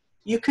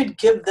 you could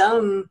give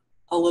them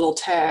a little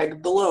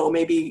tag below,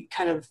 maybe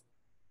kind of,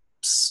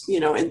 you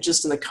know,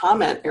 just in the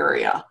comment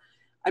area.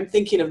 I'm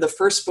thinking of the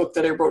first book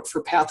that I wrote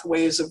for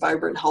Pathways of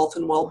Vibrant Health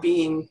and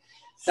Well-Being.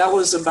 That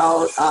was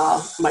about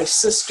my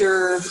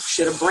sister.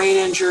 She had a brain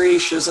injury.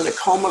 She was in a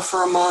coma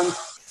for a month.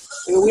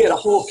 I mean, we had a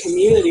whole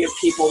community of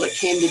people that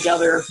came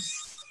together.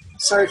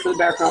 Sorry for the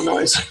background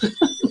noise.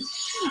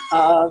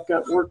 I've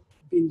got work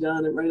being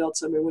done and right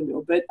outside my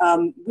window. But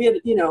we had,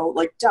 you know,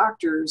 like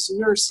doctors,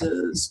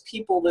 nurses,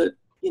 people that,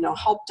 you know,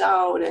 helped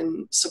out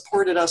and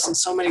supported us in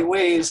so many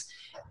ways.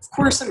 Of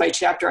course, in my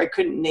chapter, I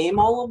couldn't name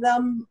all of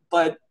them,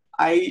 but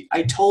I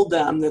told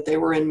them that they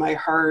were in my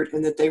heart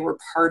and that they were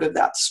part of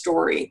that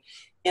story.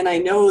 And I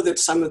know that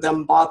some of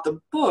them bought the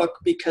book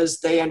because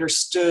they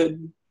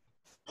understood,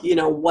 you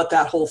know, what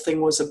that whole thing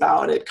was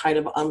about. It kind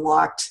of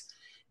unlocked,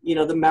 you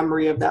know, the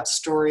memory of that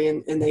story,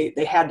 and they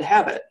had to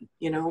have it,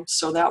 you know.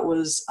 So that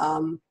was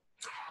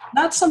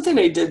not something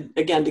I did,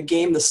 again, to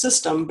game the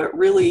system, but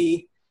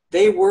really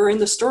they were in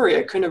the story.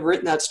 I couldn't have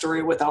written that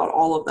story without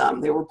all of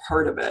them. They were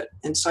part of it.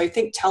 And so I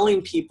think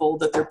telling people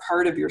that they're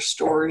part of your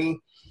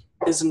story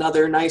is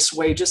another nice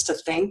way just to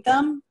thank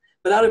them.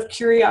 But out of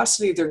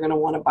curiosity, they're going to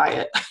want to buy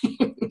it,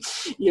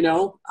 you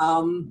know?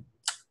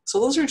 So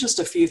those are just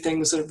a few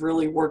things that have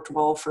really worked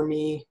well for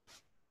me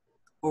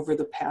over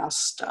the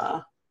past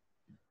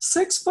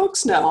 6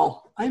 books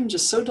now. I'm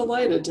just so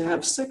delighted to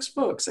have 6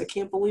 books. I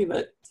can't believe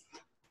it.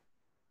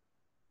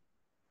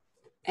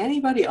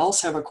 Anybody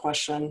else have a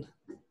question?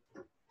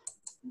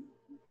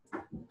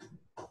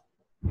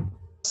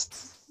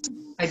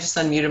 I just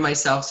unmuted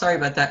myself. Sorry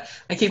about that.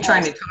 I keep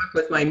trying to talk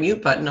with my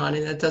mute button on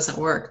and that doesn't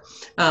work.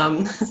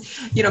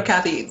 You know,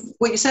 Kathy,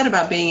 what you said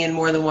about being in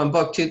more than one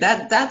book too,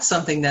 that's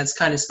something that's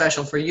kind of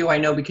special for you, I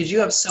know, because you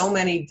have so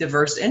many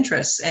diverse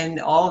interests and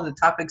all of the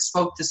topics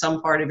spoke to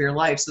some part of your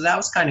life. So that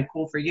was kind of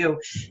cool for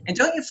you. And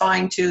don't you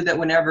find too that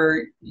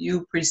whenever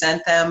you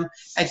present them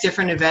at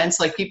different events,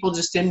 like people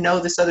just didn't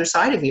know this other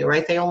side of you,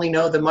 right? They only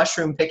know the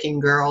mushroom picking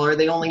girl, or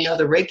they only know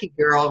the Reiki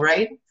girl,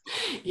 right?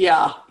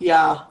 Yeah.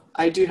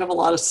 I do have a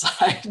lot of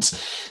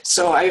sides.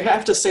 So I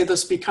have to say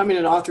this becoming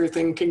an author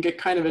thing can get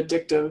kind of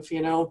addictive,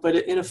 you know, but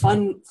in a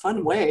fun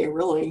way,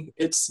 really.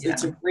 It's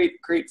a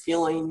great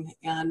feeling.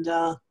 And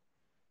and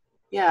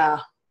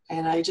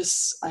I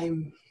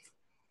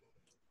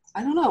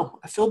don't know,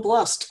 I feel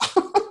blessed.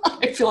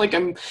 I feel like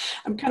I'm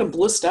kind of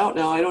blissed out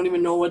now. I don't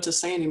even know what to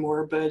say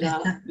anymore, but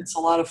it's a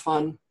lot of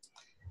fun.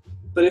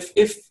 But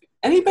if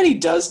anybody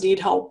does need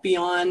help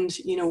beyond,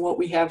 you know, what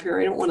we have here,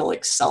 I don't want to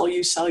like sell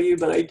you,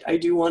 but I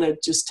do want to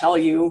just tell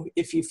you,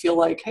 if you feel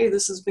like, hey,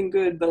 this has been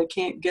good, but I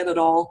can't get it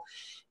all,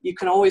 you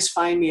can always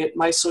find me at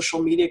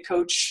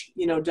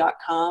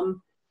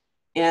mysocialmediacoach.com.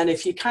 And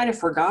if you kind of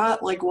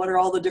forgot, like, what are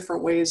all the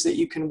different ways that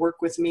you can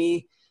work with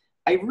me,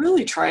 I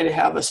really try to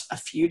have a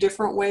few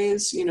different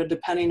ways, you know,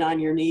 depending on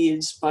your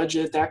needs,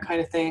 budget, that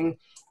kind of thing.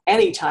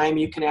 Anytime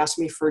you can ask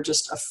me for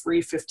just a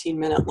free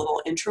 15-minute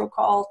little intro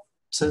call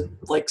to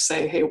like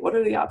say, hey, what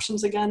are the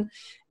options again?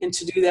 And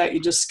to do that, you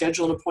just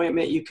schedule an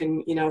appointment. You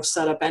can, you know,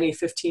 set up any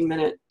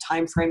 15-minute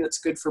time frame that's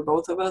good for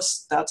both of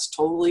us. That's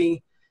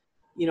totally,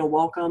 you know,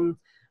 welcome.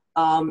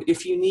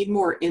 If you need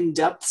more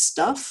in-depth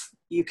stuff,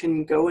 you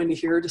can go into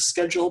here to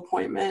schedule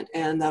appointment,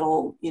 and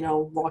that'll, you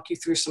know, walk you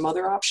through some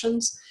other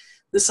options.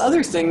 This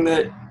other thing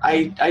that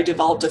I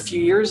developed a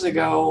few years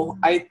ago,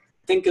 I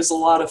think is a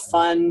lot of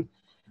fun.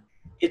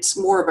 it's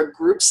more of a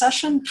group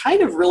session,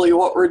 kind of really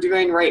what we're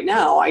doing right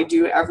now. I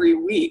do every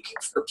week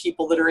for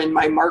people that are in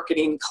my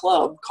marketing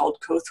club called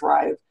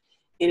Co-Thrive.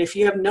 And if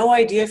you have no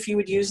idea if you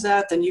would use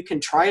that, then you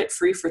can try it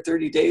free for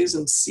 30 days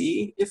and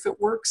see if it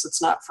works.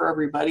 It's not for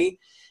everybody.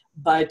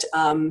 But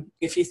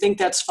if you think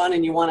that's fun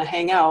and you want to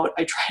hang out,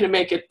 I try to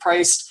make it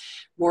priced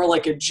more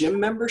like a gym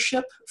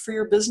membership for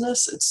your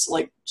business. It's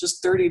like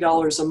just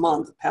 $30 a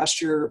month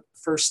past your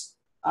first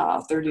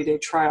 30-day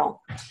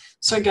trial.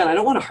 So again, I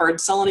don't want to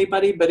hard sell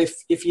anybody, but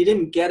if you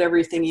didn't get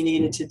everything you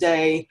needed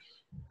today,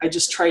 I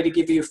just try to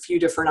give you a few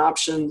different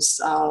options,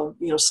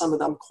 some of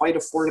them quite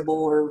affordable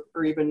or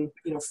even,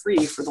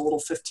 free for the little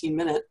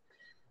 15-minute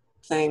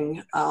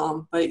thing.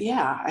 But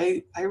yeah,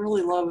 I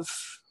really love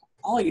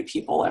all you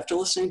people. After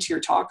listening to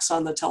your talks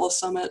on the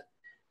Telesummit,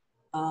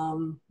 I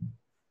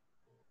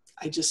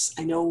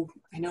know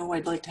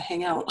I'd like to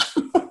hang out.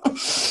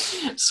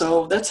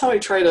 So that's how I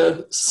try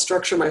to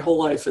structure my whole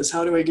life, is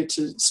how do I get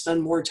to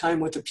spend more time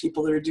with the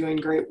people that are doing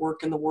great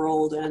work in the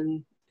world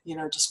and,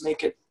 just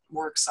make it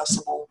more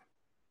accessible.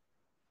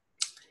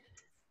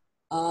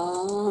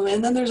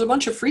 And then there's a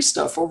bunch of free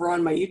stuff over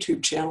on my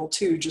YouTube channel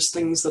too, just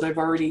things that I've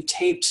already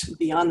taped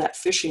beyond that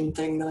fishing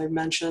thing that I've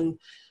mentioned.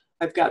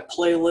 I've got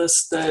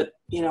playlists that,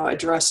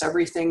 address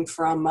everything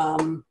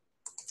from,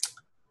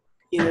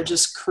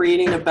 just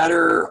creating a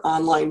better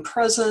online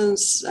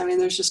presence. I mean,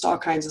 there's just all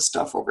kinds of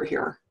stuff over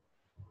here.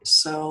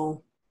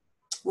 So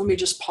let me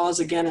just pause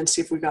again and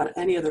see if we got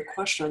any other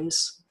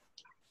questions.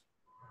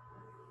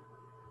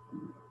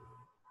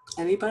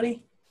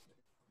 Anybody?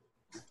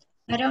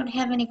 I don't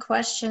have any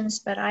questions,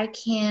 but I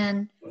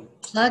can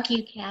plug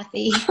you,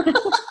 Kathy.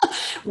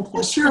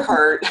 Bless your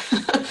heart.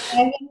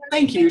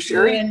 Thank you,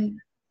 Sherry. And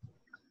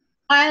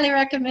highly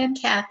recommend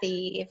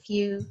Kathy,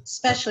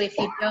 especially if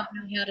you don't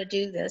know how to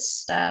do this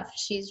stuff.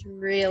 She's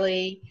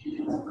really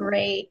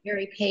great,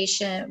 very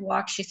patient,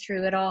 walks you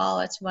through it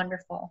all. It's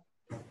wonderful.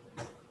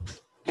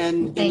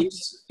 And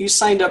you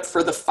signed up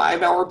for the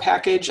 5-hour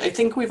package. I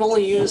think we've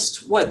only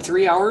used,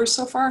 3 hours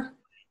so far?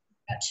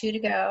 Got 2 to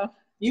go.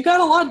 You got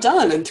a lot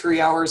done in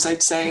 3 hours,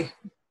 I'd say.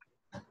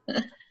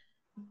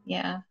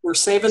 Yeah. We're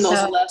saving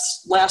those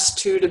last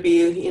 2 to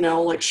be,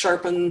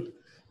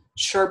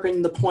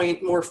 sharpen the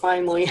point more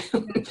finely.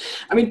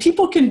 I mean,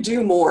 people can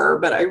do more,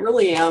 but I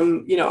really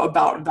am,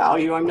 about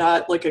value. I'm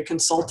not like a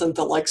consultant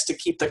that likes to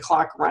keep the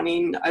clock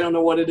running. I don't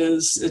know what it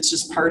is. It's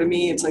just part of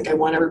me. It's like I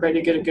want everybody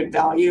to get a good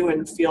value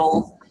and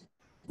feel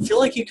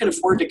like you can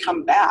afford to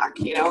come back,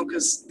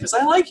 because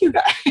I like you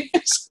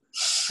guys.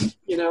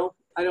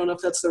 I don't know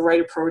if that's the right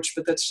approach,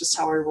 but that's just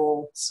how I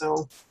roll.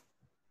 So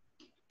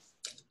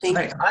thank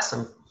you.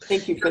 Awesome.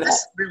 Thank you for that.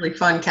 That's really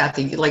fun,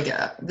 Kathy.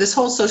 This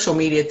whole social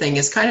media thing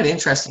is kind of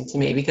interesting to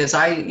me because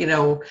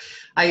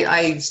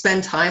I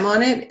spend time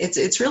on it.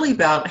 It's really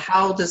about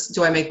how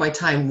do I make my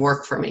time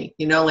work for me?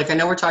 I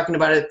know we're talking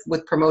about it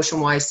with promotion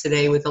wise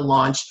today with the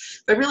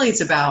launch, but really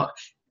it's about,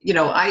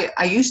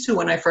 I used to,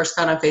 when I first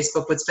got on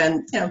Facebook, would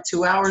spend,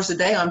 2 hours a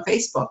day on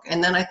Facebook.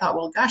 And then I thought,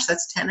 well, gosh,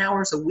 that's 10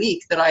 hours a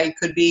week that I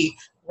could be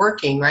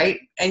working, right?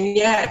 And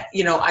yet,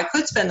 I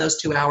could spend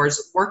those 2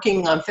 hours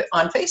working on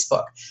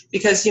Facebook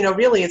because,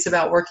 really it's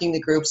about working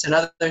the groups and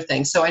other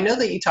things. So I know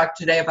that you talked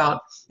today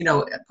about,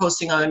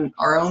 posting on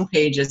our own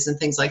pages and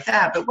things like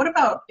that, but what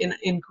about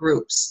in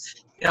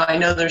groups? I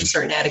know there's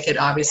certain etiquette,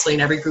 obviously,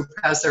 and every group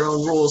has their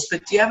own rules,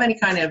 but do you have any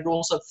kind of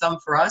rules of thumb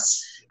for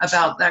us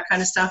about that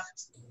kind of stuff?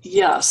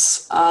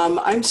 Yes,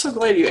 I'm so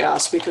glad you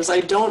asked because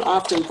I don't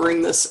often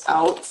bring this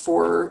out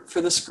for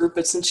this group,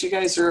 but since you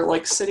guys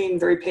are sitting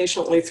very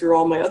patiently through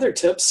all my other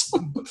tips,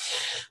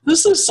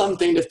 this is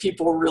something if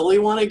people really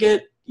want to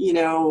get,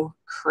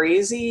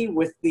 crazy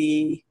with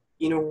the,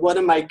 what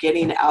am I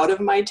getting out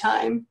of my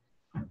time?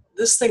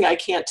 This thing I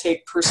can't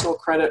take personal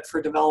credit for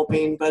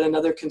developing, but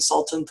another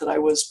consultant that I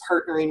was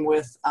partnering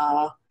with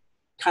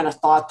kind of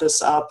thought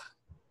this up,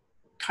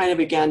 kind of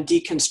again,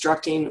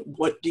 deconstructing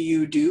what do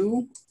you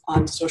do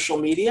on social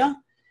media.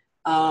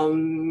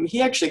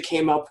 He actually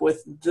came up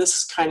with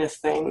this kind of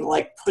thing,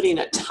 like putting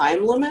a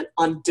time limit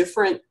on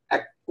different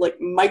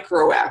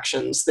micro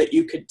actions that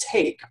you could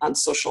take on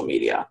social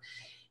media.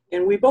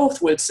 And we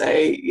both would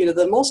say,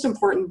 the most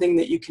important thing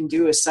that you can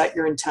do is set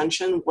your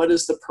intention. What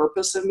is the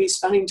purpose of me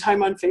spending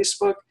time on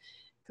Facebook?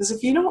 Because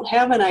if you don't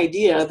have an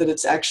idea that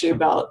it's actually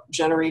about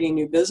generating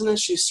new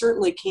business, you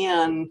certainly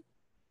can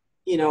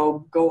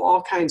go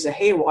all kinds of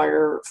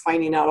haywire,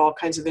 finding out all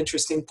kinds of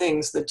interesting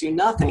things that do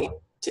nothing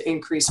to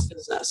increase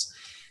business.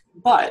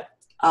 But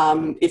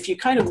if you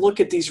kind of look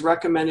at these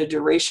recommended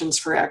durations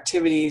for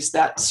activities,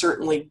 that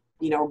certainly,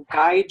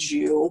 guides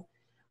you.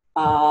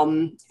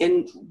 And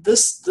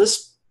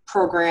this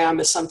program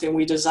is something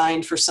we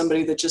designed for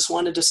somebody that just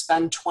wanted to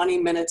spend 20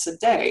 minutes a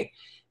day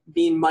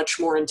being much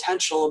more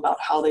intentional about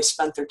how they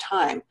spent their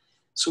time.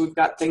 So we've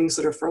got things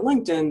that are for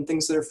LinkedIn,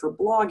 things that are for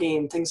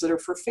blogging, things that are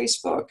for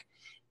Facebook.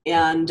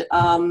 And,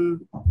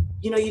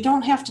 you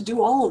don't have to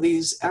do all of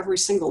these every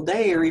single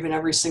day or even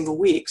every single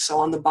week. So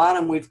on the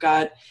bottom, we've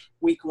got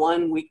week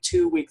 1, week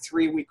 2, week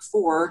 3, week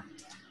 4.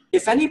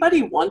 If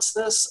anybody wants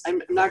this,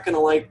 I'm not going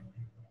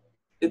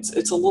to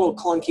it's a little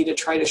clunky to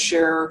try to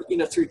share,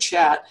 through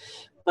chat.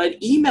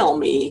 But email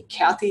me,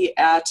 Kathy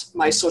at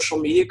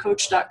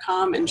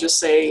mysocialmediacoach.com, and just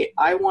say,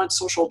 I want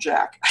Social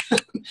Jack.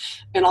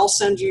 And I'll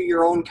send you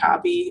your own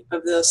copy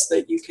of this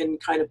that you can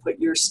kind of put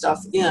your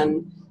stuff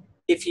in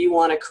if you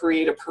want to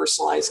create a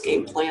personalized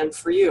game plan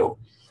for you.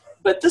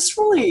 But this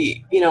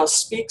really,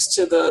 speaks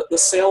to the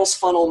sales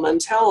funnel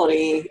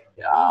mentality.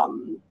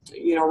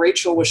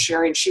 Rachel was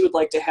sharing she would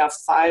like to have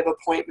 5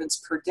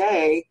 appointments per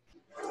day.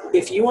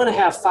 If you want to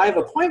have 5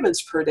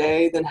 appointments per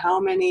day, then how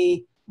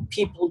many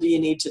people do you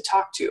need to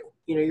talk to?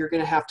 You're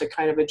going to have to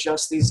kind of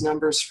adjust these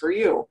numbers for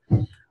you.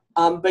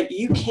 But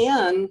you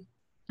can,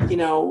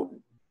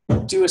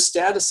 do a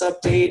status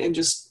update and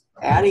just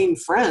adding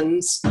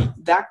friends.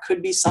 That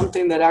could be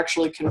something that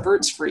actually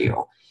converts for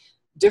you.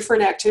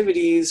 Different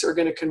activities are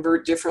going to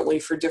convert differently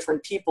for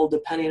different people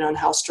depending on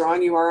how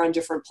strong you are on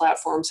different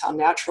platforms, how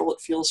natural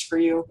it feels for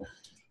you.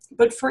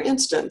 But for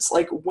instance,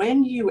 like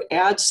when you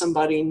add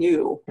somebody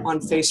new on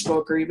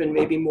Facebook or even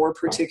maybe more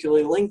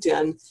particularly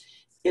LinkedIn,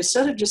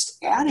 instead of just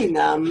adding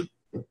them,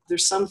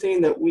 there's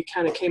something that we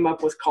kind of came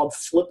up with called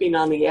flipping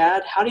on the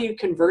ad. How do you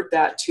convert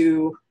that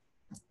to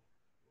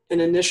an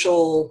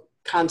initial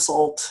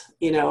consult?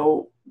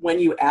 When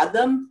you add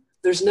them,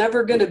 there's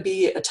never going to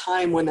be a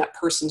time when that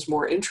person's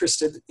more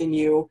interested in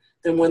you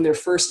than when they're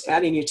first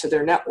adding you to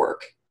their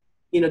network.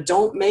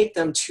 Don't make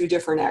them 2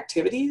 different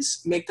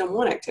activities, make them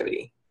 1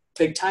 activity.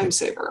 Big time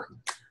saver.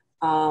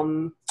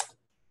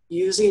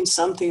 Using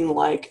something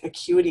like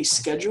Acuity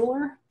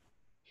Scheduler.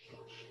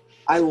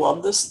 I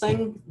love this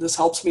thing. This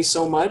helps me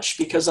so much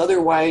because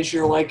otherwise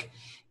you're like,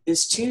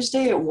 is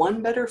Tuesday at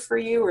 1 better for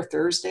you or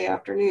Thursday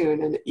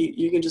afternoon? And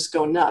you can just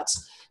go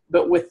nuts.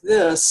 But with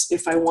this,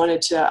 if I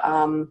wanted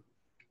to,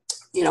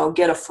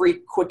 get a free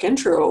quick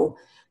intro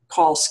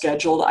call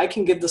scheduled, I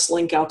can give this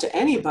link out to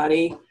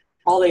anybody.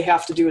 All they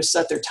have to do is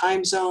set their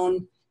time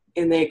zone,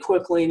 and they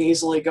quickly and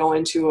easily go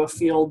into a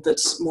field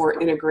that's more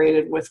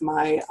integrated with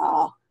my,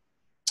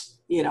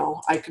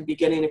 I could be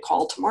getting a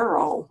call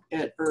tomorrow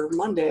or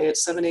Monday at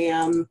 7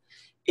 a.m.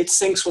 It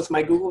syncs with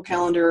my Google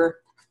Calendar.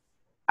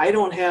 I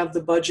don't have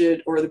the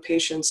budget or the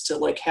patience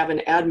to have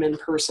an admin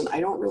person. I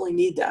don't really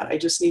need that. I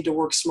just need to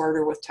work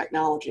smarter with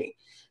technology.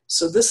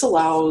 So this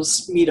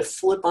allows me to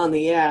flip on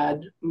the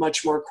ad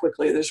much more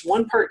quickly. There's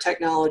 1 part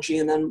technology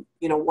and then,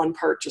 1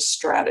 part just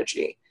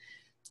strategy.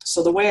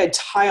 So the way I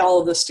tie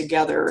all of this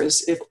together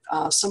is if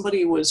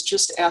somebody was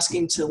just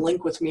asking to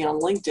link with me on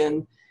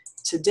LinkedIn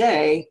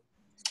today,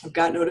 I've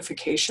got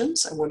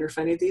notifications. I wonder if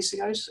any of these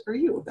guys are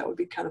you. That would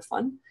be kind of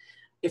fun.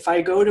 If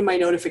I go to my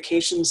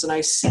notifications and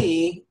I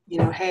see,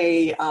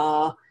 hey,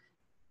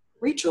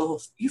 Rachel,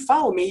 if you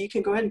follow me, you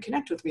can go ahead and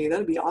connect with me.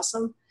 That'd be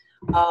awesome.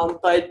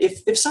 But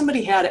if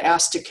somebody had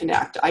asked to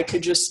connect, I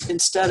could just,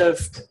 instead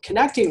of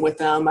connecting with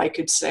them, I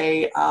could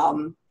say,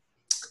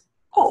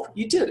 oh,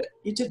 you did it.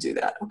 You did do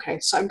that. Okay,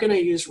 so I'm going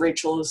to use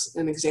Rachel as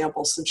an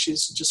example since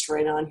she's just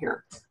right on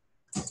here.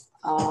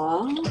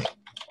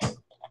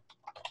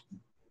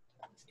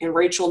 And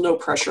Rachel, no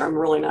pressure. I'm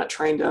really not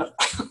trying to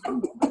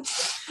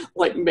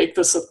make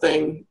this a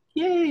thing.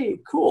 Yay,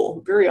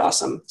 cool, very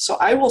awesome. So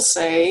I will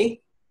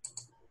say,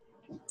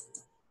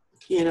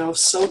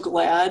 so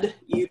glad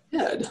you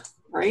did,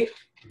 right?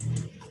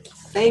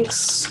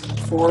 Thanks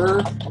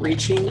for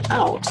reaching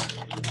out.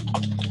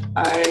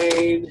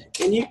 And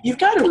you've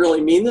got to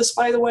really mean this,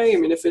 by the way. I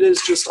mean, if it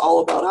is just all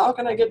about how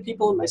can I get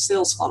people in my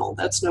sales funnel,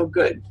 that's no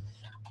good.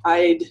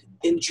 I'd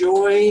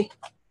enjoy,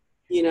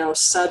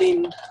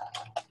 setting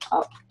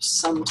up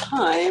some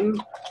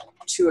time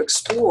to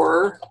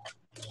explore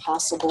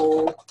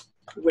possible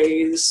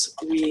ways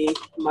we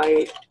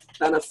might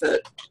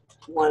benefit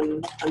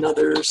one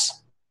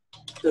another's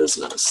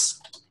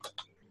business.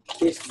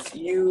 If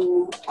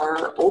you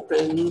are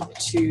open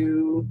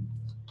to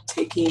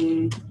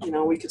taking,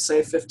 we could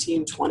say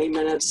 15, 20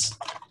 minutes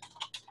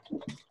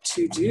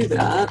to do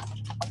that,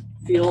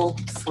 feel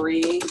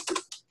free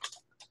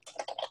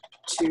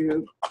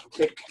to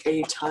pick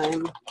a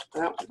time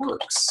that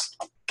works.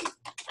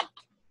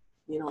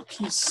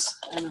 Peace,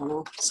 I don't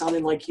know,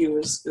 sounding like you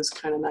is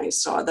kind of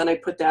nice. So then I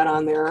put that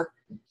on there,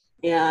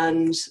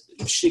 and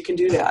she can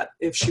do that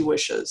if she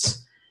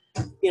wishes.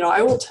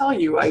 I will tell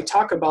you, I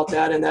talk about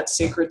that in that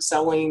sacred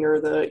selling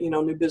or the,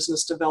 new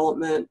business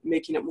development,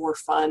 making it more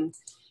fun.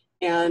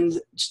 And,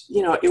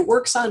 it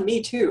works on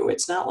me too.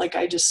 It's not like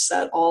I just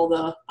set all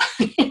the,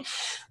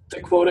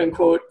 the quote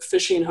unquote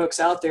fishing hooks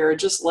out there.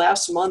 Just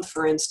last month,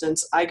 for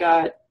instance, I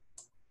got,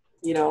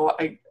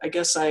 I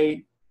guess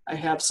I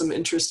have some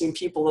interesting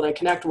people that I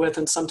connect with,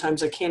 and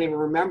sometimes I can't even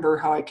remember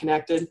how I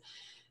connected.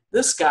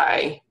 This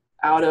guy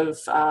out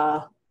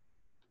of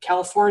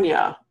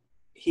California,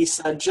 he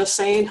said, just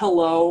saying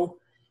hello,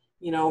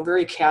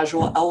 very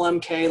casual,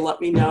 LMK,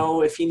 let me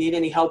know if you need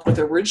any help with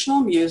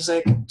original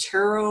music,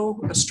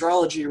 tarot,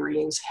 astrology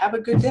readings. Have a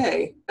good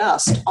day.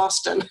 Best,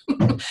 Austin.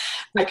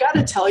 I got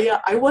to tell you,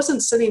 I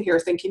wasn't sitting here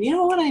thinking, you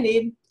know what I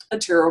need? a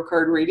tarot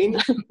card reading.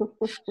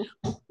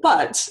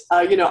 But,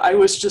 I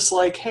was just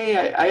like,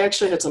 hey, I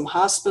actually had some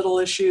hospital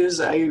issues.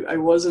 I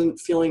wasn't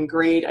feeling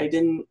great. I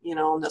didn't,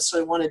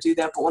 necessarily want to do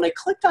that. But when I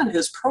clicked on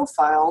his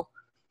profile,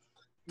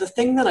 the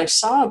thing that I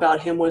saw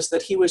about him was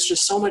that he was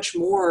just so much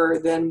more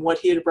than what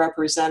he had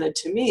represented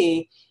to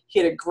me. He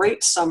had a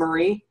great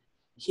summary.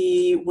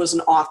 He was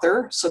an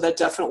author, so that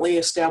definitely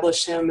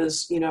established him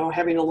as,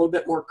 having a little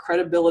bit more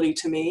credibility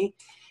to me.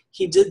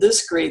 He did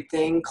this great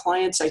thing.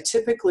 Clients I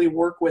typically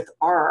work with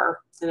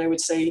and I would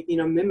say,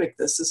 mimic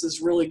this. This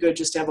is really good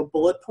just to have a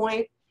bullet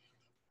point.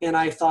 And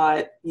I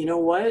thought, you know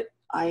what?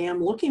 I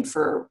am looking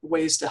for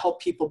ways to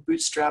help people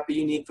bootstrap a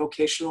unique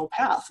vocational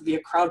path via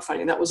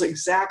crowdfunding. That was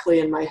exactly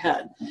in my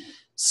head.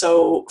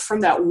 So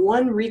from that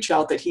one reach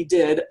out that he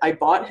did, I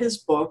bought his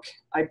book,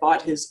 I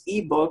bought his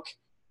ebook,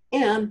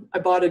 and I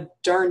bought a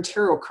darn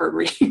tarot card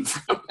reading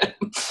from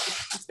him.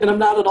 And I'm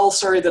not at all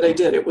sorry that I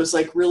did. It was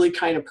like really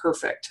kind of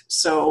perfect.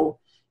 So,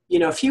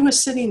 if he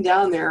was sitting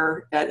down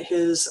there at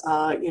his,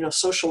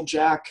 social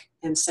jack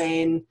and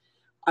saying,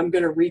 I'm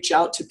going to reach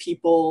out to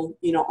people,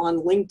 on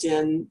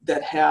LinkedIn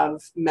that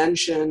have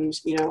mentioned,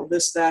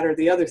 this, that, or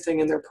the other thing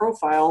in their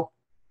profile,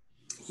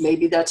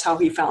 maybe that's how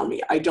he found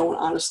me. I don't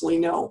honestly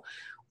know.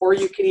 Or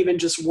you can even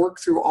just work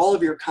through all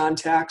of your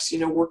contacts,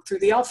 work through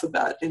the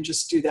alphabet and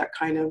just do that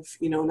kind of,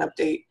 an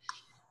update.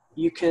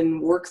 You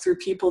can work through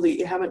people that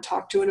you haven't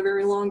talked to in a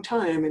very long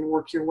time and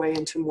work your way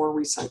into more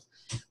recent.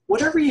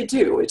 Whatever you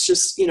do, it's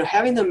just,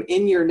 having them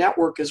in your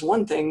network is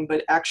one thing,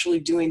 but actually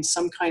doing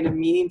some kind of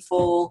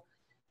meaningful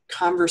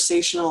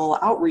conversational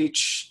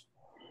outreach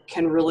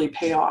can really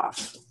pay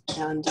off.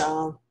 And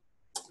I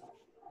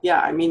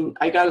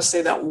got to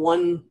say that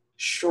one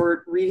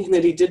short reading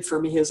that he did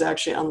for me has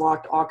actually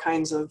unlocked all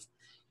kinds of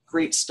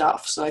great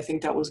stuff. So I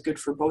think that was good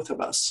for both of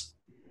us.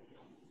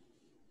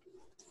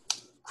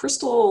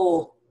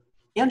 Crystal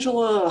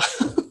Angela.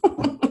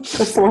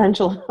 Crystal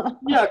Angela.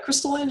 Yeah,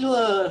 Crystal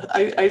Angela.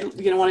 I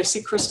when I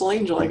see Crystal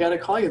Angel, I got to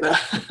call you that.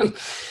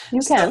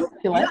 You can, if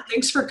you like. Yeah,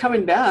 thanks for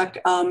coming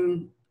back.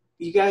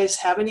 You guys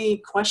have any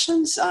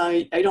questions?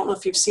 I don't know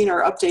if you've seen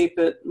our update,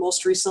 but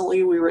most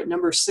recently we were at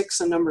number 6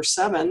 and number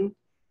 7.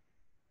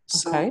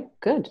 So okay,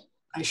 good.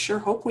 I sure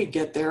hope we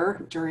get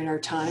there during our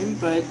time,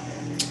 but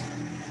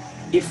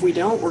if we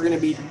don't, we're going to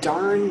be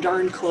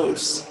darn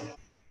close.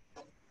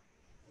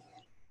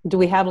 Do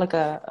we have like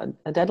a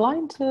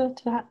deadline to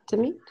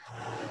meet?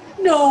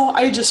 No,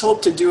 I just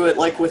hope to do it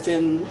like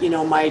within,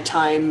 my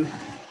time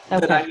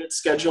that Okay. I had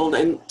scheduled.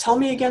 And tell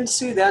me again,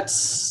 Sue,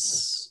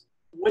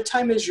 what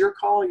time is your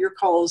call? Your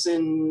call is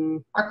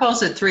in... Our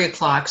call's at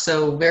 3:00,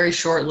 so very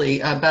shortly,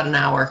 about an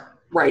hour.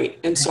 Right.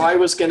 And so I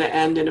was going to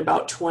end in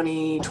about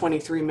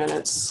 23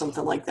 minutes,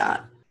 something like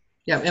that.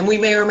 Yeah, and we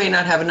may or may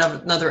not have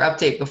another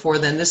update before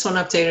then. This one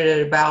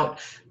updated at about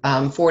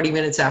 40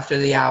 minutes after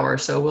the hour,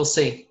 so we'll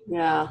see.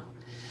 Yeah.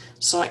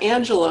 So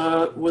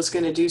Angela was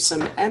going to do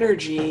some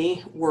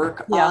energy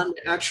work on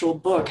the actual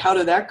book. How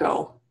did that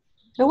go?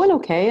 It went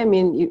okay. I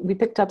mean, we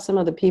picked up some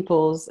of the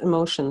people's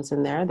emotions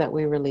in there that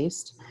we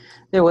released.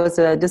 There was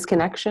a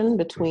disconnection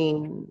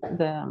between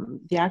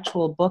the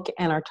actual book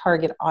and our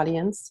target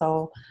audience,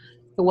 so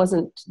it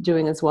wasn't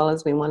doing as well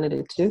as we wanted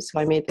it to, so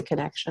I made the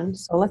connection.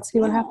 So let's see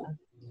what happens.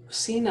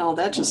 See, now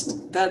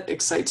that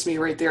excites me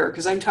right there,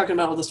 because I'm talking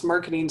about all this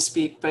marketing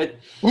speak, but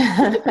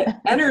the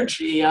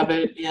energy of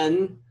it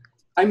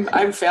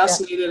I'm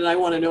fascinated and I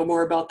want to know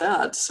more about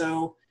that.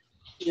 So,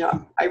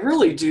 I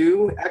really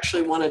do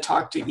actually want to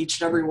talk to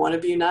each and every one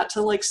of you, not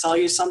to like sell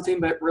you something,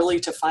 but really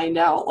to find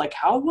out like,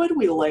 how would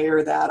we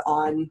layer that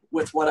on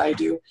with what I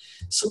do?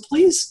 So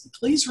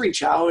please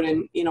reach out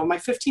and, my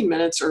 15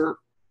 minutes, or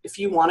if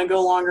you want to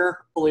go longer,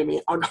 believe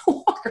me, I'll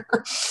go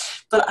longer.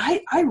 But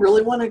I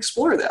really want to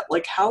explore that.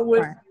 Like, how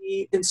would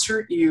we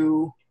insert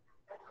you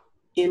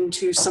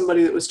into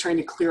somebody that was trying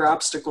to clear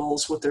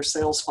obstacles with their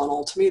sales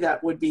funnel? To me,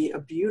 that would be a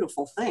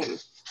beautiful thing.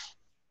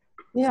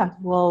 Yeah,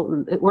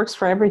 well, it works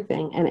for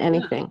everything and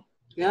anything.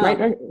 Yeah.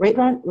 Right,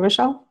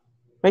 Rachel?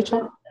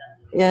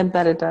 Yeah, I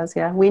bet it does.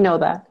 Yeah, we know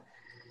that.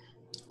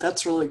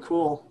 That's really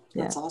cool.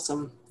 That's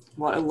awesome.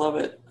 Well, I love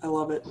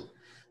it.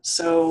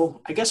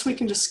 So I guess we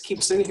can just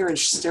keep sitting here and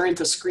staring at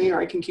the screen,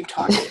 or I can keep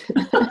talking.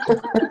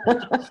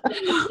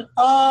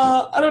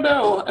 I don't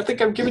know. I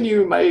think I've given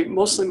you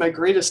mostly my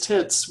greatest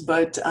hits,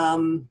 but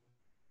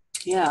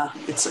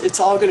it's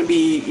all going to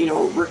be,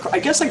 I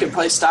guess I could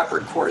probably stop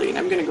recording.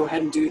 I'm going to go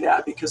ahead and do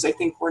that because I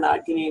think we're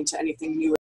not getting into anything new.